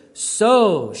eater,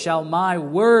 so shall my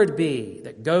word be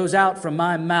that goes out from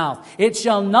my mouth. It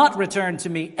shall not return to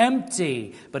me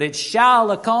empty, but it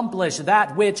shall accomplish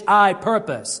that which I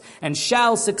purpose, and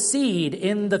shall succeed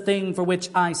in the thing for which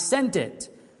I sent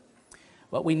it.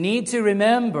 What we need to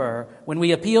remember when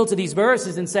we appeal to these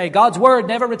verses and say God's word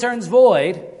never returns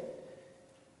void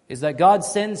is that God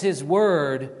sends his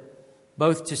word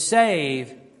both to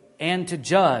save and to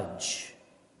judge.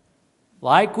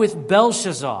 Like with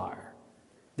Belshazzar,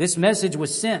 this message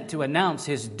was sent to announce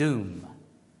his doom.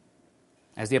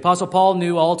 As the Apostle Paul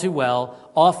knew all too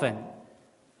well, often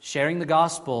sharing the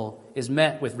gospel is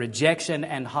met with rejection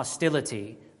and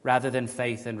hostility rather than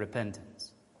faith and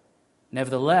repentance.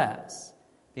 Nevertheless,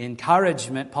 the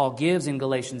encouragement Paul gives in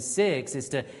Galatians 6 is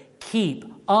to keep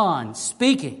on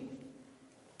speaking.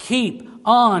 Keep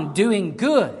on doing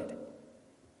good.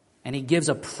 And he gives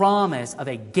a promise of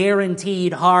a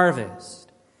guaranteed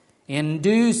harvest. In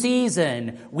due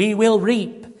season, we will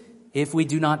reap if we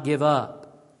do not give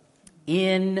up.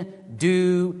 In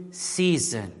due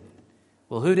season.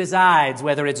 Well, who decides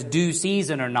whether it's due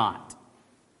season or not?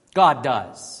 God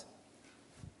does.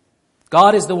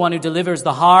 God is the one who delivers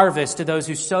the harvest to those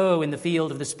who sow in the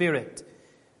field of the Spirit.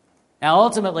 Now,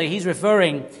 ultimately, he's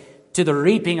referring to the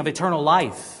reaping of eternal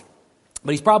life.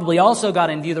 But he's probably also got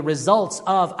in view the results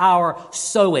of our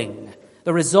sowing,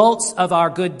 the results of our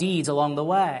good deeds along the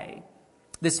way.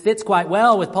 This fits quite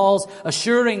well with Paul's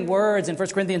assuring words in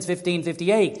 1 Corinthians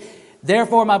 15:58.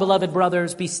 Therefore, my beloved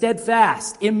brothers, be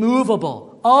steadfast,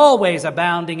 immovable, always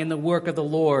abounding in the work of the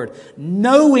Lord,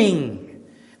 knowing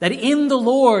that in the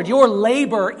Lord your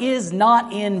labor is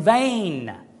not in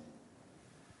vain.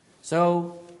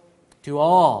 So, to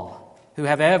all who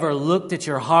have ever looked at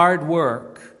your hard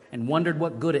work and wondered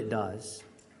what good it does,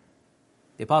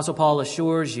 the Apostle Paul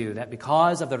assures you that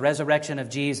because of the resurrection of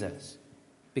Jesus,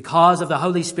 because of the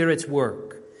Holy Spirit's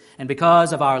work, and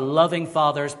because of our loving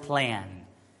Father's plan,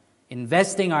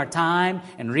 investing our time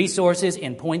and resources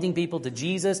in pointing people to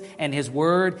Jesus and His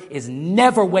Word is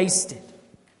never wasted.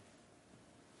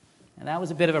 And that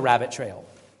was a bit of a rabbit trail.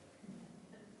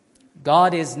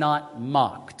 God is not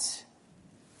mocked.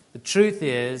 The truth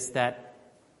is that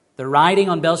the writing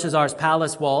on Belshazzar's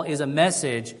palace wall is a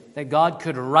message that God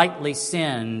could rightly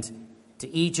send to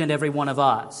each and every one of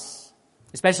us,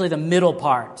 especially the middle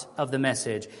part of the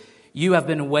message. You have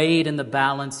been weighed in the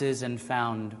balances and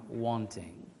found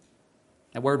wanting.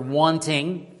 The word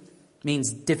wanting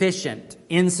means deficient,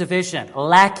 insufficient,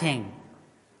 lacking.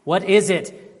 What is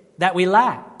it that we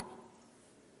lack?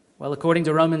 Well, according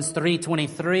to Romans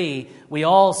 3:23, we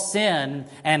all sin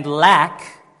and lack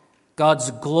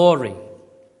God's glory.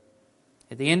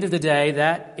 At the end of the day,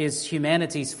 that is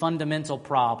humanity's fundamental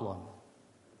problem.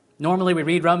 Normally we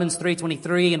read Romans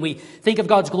 3:23 and we think of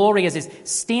God's glory as His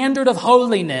standard of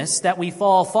holiness that we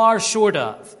fall far short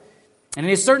of. And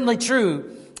it is certainly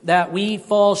true that we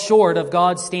fall short of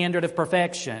God's standard of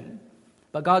perfection.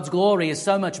 But God's glory is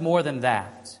so much more than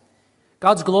that.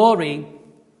 God's glory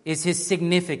is His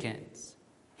significance,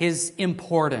 His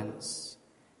importance.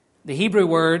 The Hebrew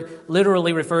word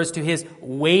literally refers to His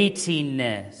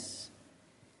weightiness.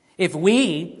 If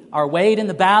we are weighed in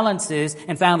the balances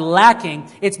and found lacking,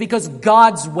 it's because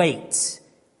God's weight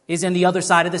is in the other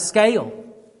side of the scale.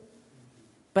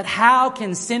 But how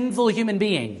can sinful human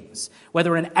beings,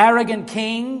 whether an arrogant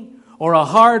king or a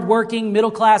hard-working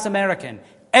middle-class American,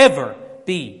 ever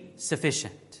be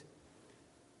sufficient?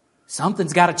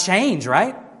 Something's got to change,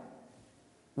 right?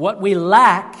 What we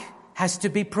lack has to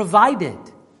be provided,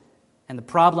 and the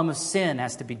problem of sin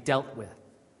has to be dealt with.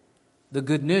 The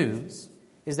good news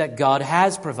is that God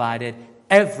has provided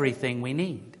everything we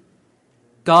need.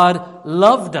 God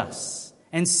loved us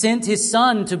and sent His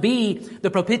Son to be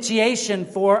the propitiation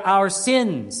for our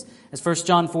sins. As 1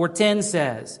 John 4:10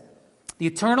 says, the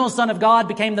eternal Son of God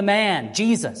became the man,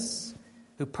 Jesus,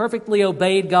 who perfectly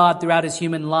obeyed God throughout His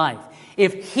human life.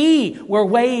 If He were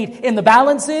weighed in the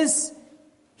balances,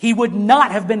 He would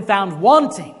not have been found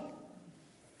wanting.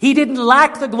 He didn't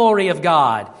lack the glory of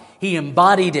God. He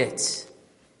embodied it.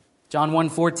 John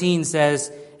 1:14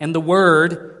 says, and the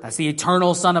Word, that's the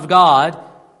eternal Son of God,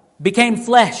 became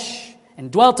flesh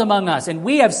and dwelt among us, and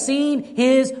we have seen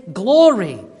His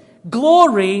glory.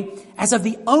 Glory as of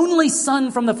the only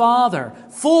Son from the Father,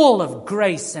 full of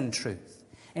grace and truth.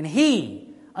 And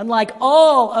He, unlike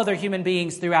all other human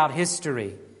beings throughout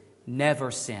history, never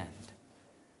sinned.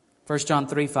 1 John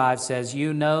 3:5 says,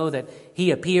 you know that He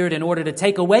appeared in order to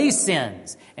take away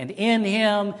sins, and in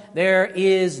Him there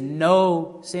is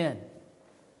no sin.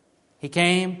 He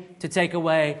came to take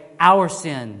away our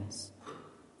sins.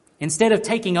 Instead of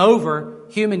taking over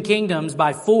human kingdoms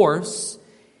by force,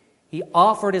 He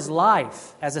offered His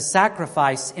life as a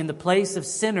sacrifice in the place of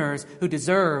sinners who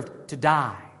deserved to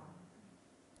die.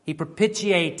 He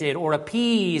propitiated or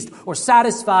appeased or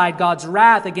satisfied God's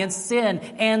wrath against sin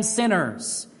and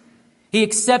sinners. He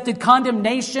accepted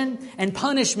condemnation and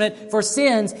punishment for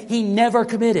sins He never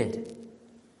committed.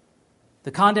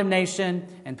 The condemnation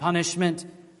and punishment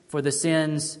for the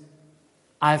sins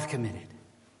I've committed.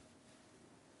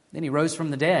 Then He rose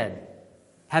from the dead,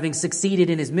 having succeeded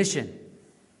in His mission.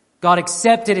 God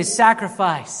accepted His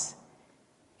sacrifice.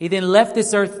 He then left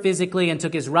this earth physically and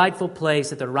took His rightful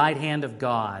place at the right hand of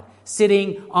God,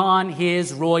 sitting on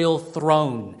His royal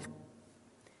throne,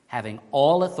 having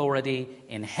all authority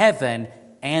in heaven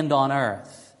and on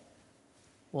earth.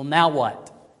 Well, now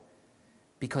what?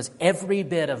 Because every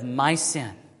bit of my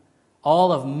sin,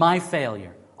 all of my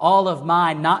failure, all of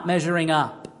my not measuring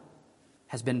up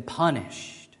has been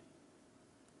punished.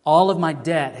 All of my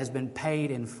debt has been paid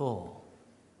in full.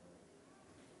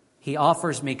 He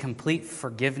offers me complete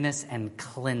forgiveness and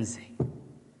cleansing.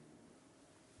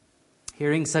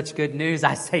 Hearing such good news,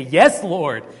 I say, yes,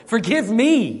 Lord, forgive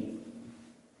me.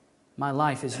 My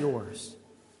life is yours.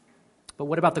 But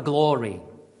what about the glory?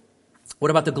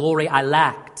 What about the glory I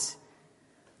lacked?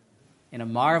 In a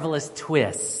marvelous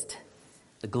twist,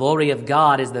 the glory of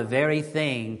God is the very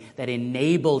thing that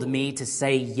enabled me to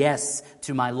say yes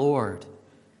to my Lord.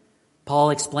 Paul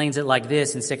explains it like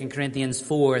this in 2 Corinthians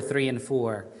 4:3 and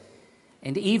 4.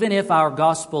 And even if our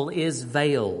gospel is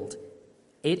veiled,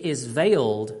 it is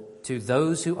veiled to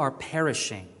those who are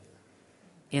perishing.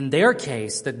 In their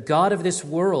case, the God of this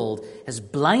world has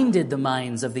blinded the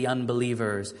minds of the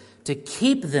unbelievers to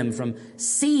keep them from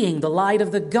seeing the light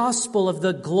of the gospel of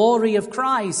the glory of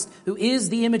Christ, who is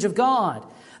the image of God.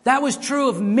 That was true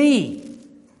of me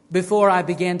before I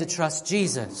began to trust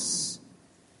Jesus.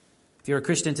 If you're a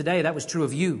Christian today, that was true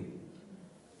of you.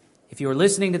 If you are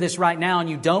listening to this right now and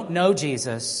you don't know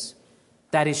Jesus,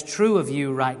 that is true of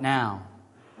you right now.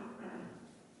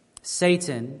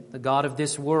 Satan, the god of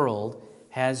this world,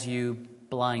 has you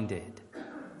blinded.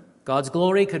 God's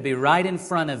glory could be right in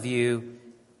front of you,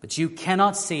 but you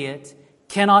cannot see it,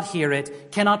 cannot hear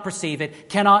it, cannot perceive it,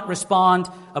 cannot respond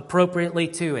appropriately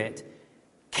to it.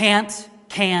 Can't.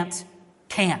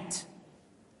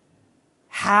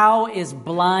 How is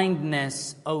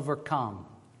blindness overcome?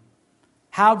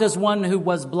 How does one who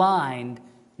was blind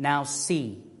now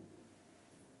see?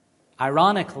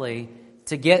 Ironically,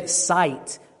 to get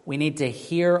sight, we need to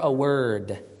hear a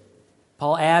word.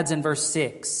 Paul adds in verse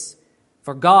 6,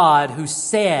 for God, who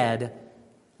said,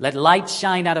 let light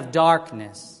shine out of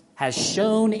darkness, has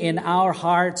shone in our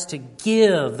hearts to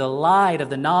give the light of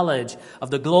the knowledge of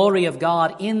the glory of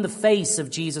God in the face of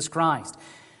Jesus Christ.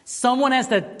 Someone has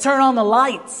to turn on the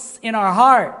lights in our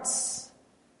hearts.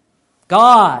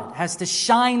 God has to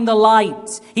shine the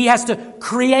light. He has to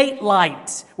create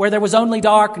light where there was only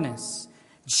darkness.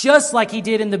 Just like He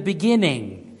did in the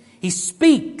beginning. He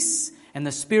speaks and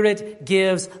the Spirit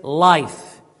gives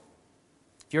life.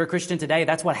 If you're a Christian today,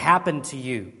 that's what happened to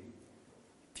you.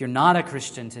 If you're not a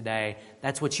Christian today,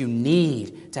 that's what you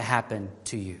need to happen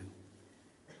to you.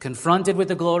 Confronted with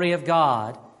the glory of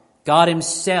God, God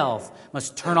Himself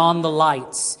must turn on the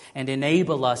lights and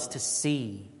enable us to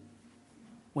see.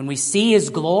 When we see His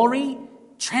glory,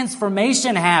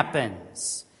 transformation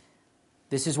happens.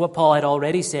 This is what Paul had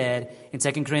already said in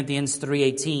 2 Corinthians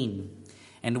 3:18.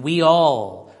 And we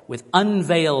all, with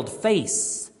unveiled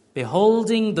face,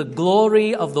 beholding the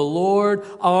glory of the Lord,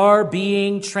 are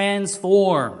being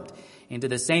transformed into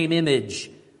the same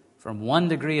image from one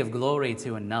degree of glory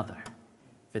to another.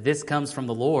 For this comes from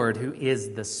the Lord, who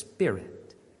is the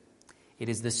Spirit. It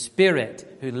is the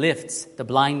Spirit who lifts the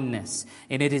blindness,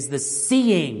 and it is the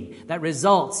seeing that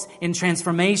results in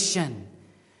transformation.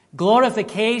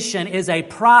 Glorification is a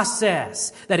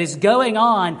process that is going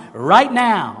on right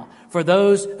now for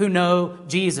those who know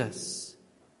Jesus.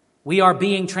 We are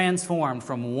being transformed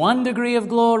from one degree of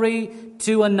glory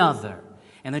to another.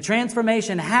 And the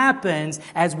transformation happens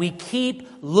as we keep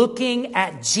looking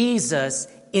at Jesus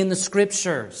in the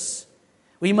Scriptures.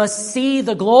 We must see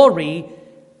the glory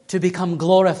to become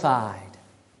glorified.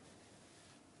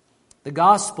 The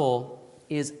gospel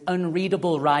is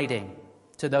unreadable writing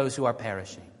to those who are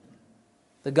perishing.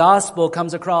 The gospel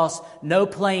comes across no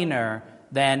plainer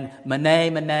than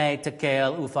Mene, Mene,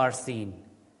 Tekel, Upharsin,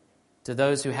 to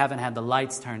those who haven't had the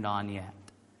lights turned on yet.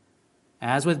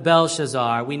 As with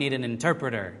Belshazzar, we need an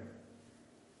interpreter,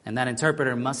 and that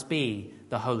interpreter must be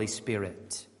the Holy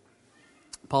Spirit.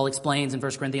 Paul explains in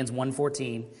 1 Corinthians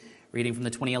 1:14, reading from the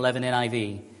 2011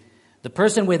 NIV, the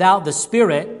person without the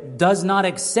Spirit does not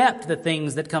accept the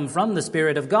things that come from the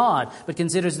Spirit of God, but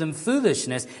considers them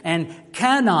foolishness and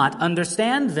cannot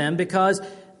understand them because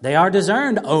they are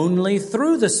discerned only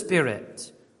through the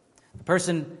Spirit. The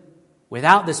person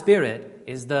without the Spirit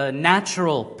is the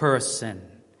natural person.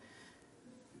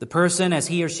 The person as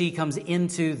he or she comes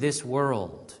into this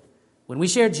world. When we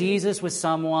share Jesus with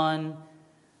someone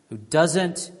who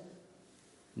doesn't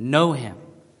know Him,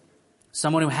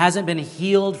 someone who hasn't been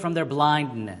healed from their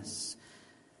blindness,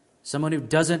 someone who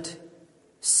doesn't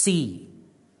see,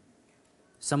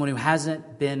 someone who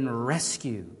hasn't been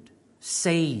rescued,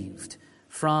 saved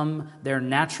from their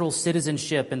natural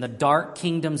citizenship in the dark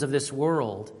kingdoms of this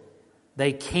world,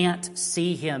 they can't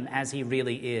see Him as He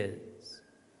really is.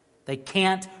 They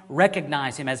can't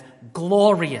recognize Him as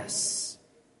glorious.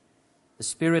 The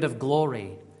Spirit of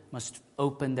glory must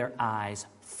open their eyes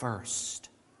first.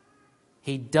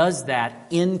 He does that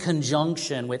in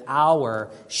conjunction with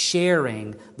our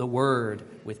sharing the Word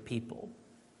with people.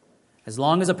 As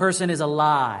long as a person is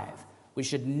alive, we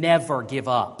should never give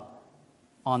up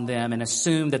on them and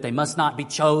assume that they must not be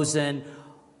chosen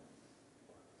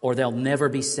or they'll never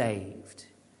be saved.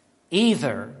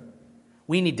 Either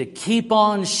we need to keep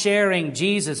on sharing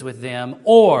Jesus with them,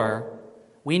 or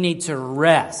we need to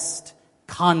rest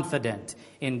confident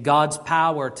in God's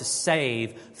power to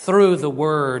save through the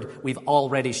Word we've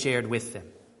already shared with them.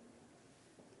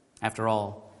 After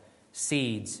all,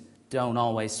 seeds don't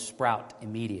always sprout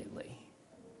immediately.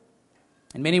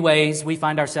 In many ways, we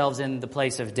find ourselves in the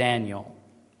place of Daniel,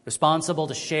 responsible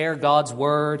to share God's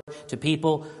Word to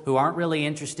people who aren't really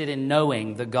interested in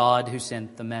knowing the God who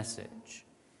sent the message.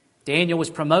 Daniel was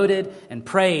promoted and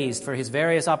praised for his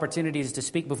various opportunities to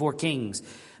speak before kings,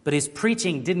 but his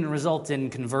preaching didn't result in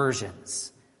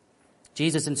conversions.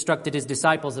 Jesus instructed His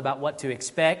disciples about what to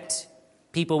expect.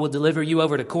 People will deliver you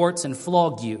over to courts and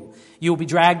flog you. You will be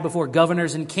dragged before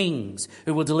governors and kings,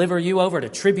 who will deliver you over to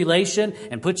tribulation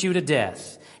and put you to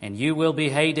death. And you will be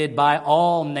hated by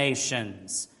all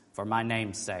nations for my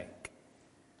name's sake.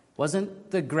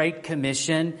 Wasn't the Great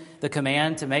Commission the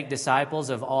command to make disciples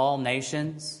of all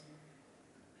nations?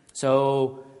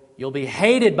 So you'll be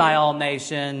hated by all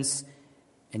nations,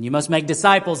 and you must make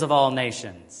disciples of all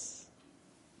nations.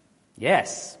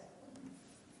 Yes.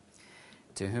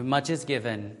 To whom much is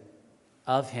given,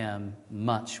 of him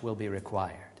much will be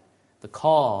required. The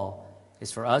call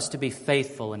is for us to be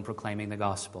faithful in proclaiming the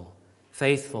gospel,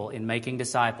 faithful in making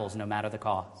disciples no matter the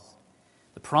cost.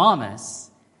 The promise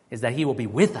is that He will be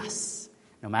with us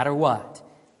no matter what,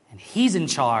 and He's in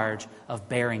charge of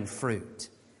bearing fruit.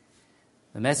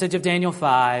 The message of Daniel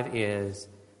 5 is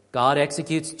God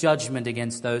executes judgment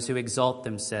against those who exalt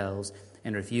themselves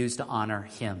and refuse to honor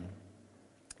Him.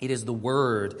 It is the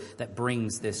Word that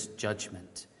brings this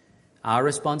judgment. Our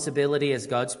responsibility as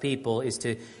God's people is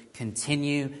to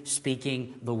continue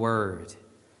speaking the Word.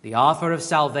 The offer of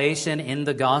salvation in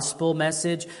the gospel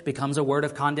message becomes a word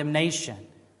of condemnation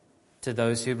to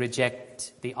those who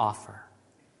reject the offer.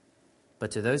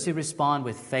 But to those who respond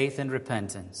with faith and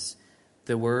repentance,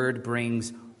 the Word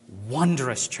brings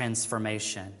wondrous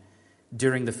transformation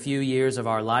during the few years of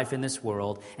our life in this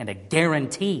world and a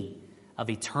guarantee of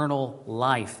eternal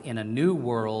life in a new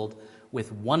world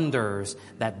with wonders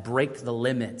that break the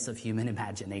limits of human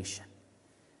imagination.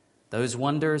 Those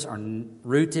wonders are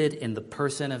rooted in the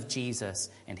person of Jesus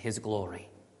and His glory.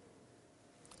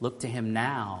 Look to Him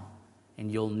now,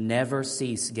 and you'll never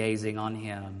cease gazing on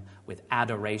Him with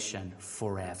adoration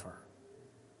forever.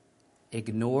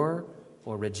 Ignore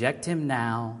or reject Him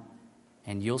now,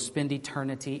 and you'll spend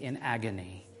eternity in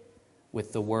agony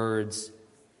with the words,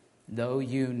 "Though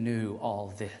you knew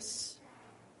all this,"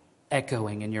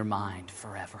 echoing in your mind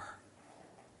forever.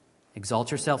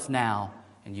 Exalt yourself now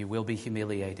and you will be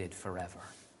humiliated forever.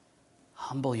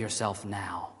 Humble yourself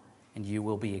now, and you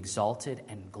will be exalted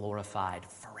and glorified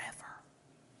forever.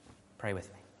 Pray with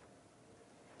me.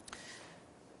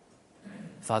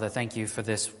 Father, thank you for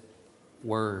this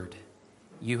word.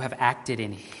 You have acted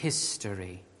in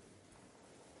history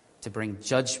to bring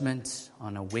judgment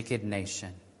on a wicked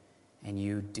nation, and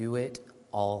you do it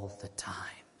all the time.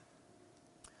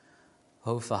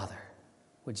 Oh, Father,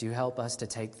 would you help us to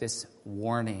take this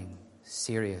warning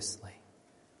seriously?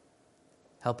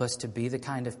 Help us to be the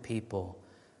kind of people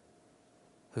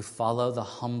who follow the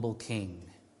humble King,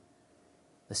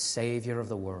 the Savior of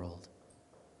the world,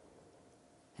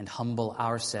 and humble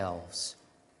ourselves,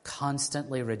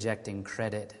 constantly rejecting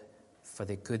credit for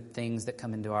the good things that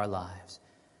come into our lives.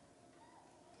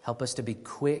 Help us to be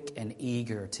quick and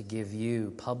eager to give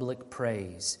you public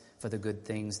praise for the good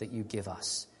things that you give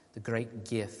us, the great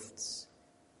gifts.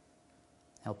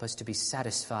 Help us to be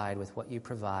satisfied with what you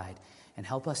provide, and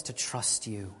help us to trust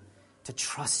you,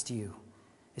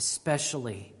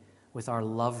 especially with our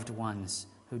loved ones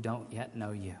who don't yet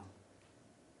know you.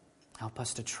 Help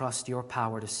us to trust your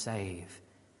power to save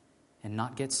and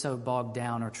not get so bogged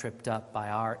down or tripped up by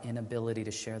our inability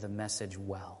to share the message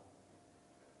well.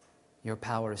 Your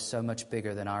power is so much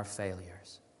bigger than our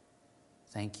failures.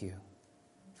 Thank you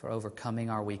for overcoming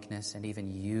our weakness and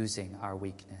even using our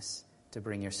weakness to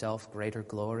bring yourself greater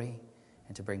glory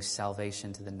and to bring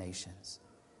salvation to the nations.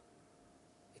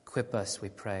 Equip us, we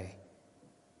pray.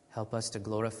 Help us to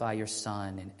glorify your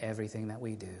Son in everything that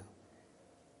we do.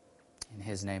 In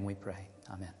his name we pray.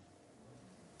 Amen.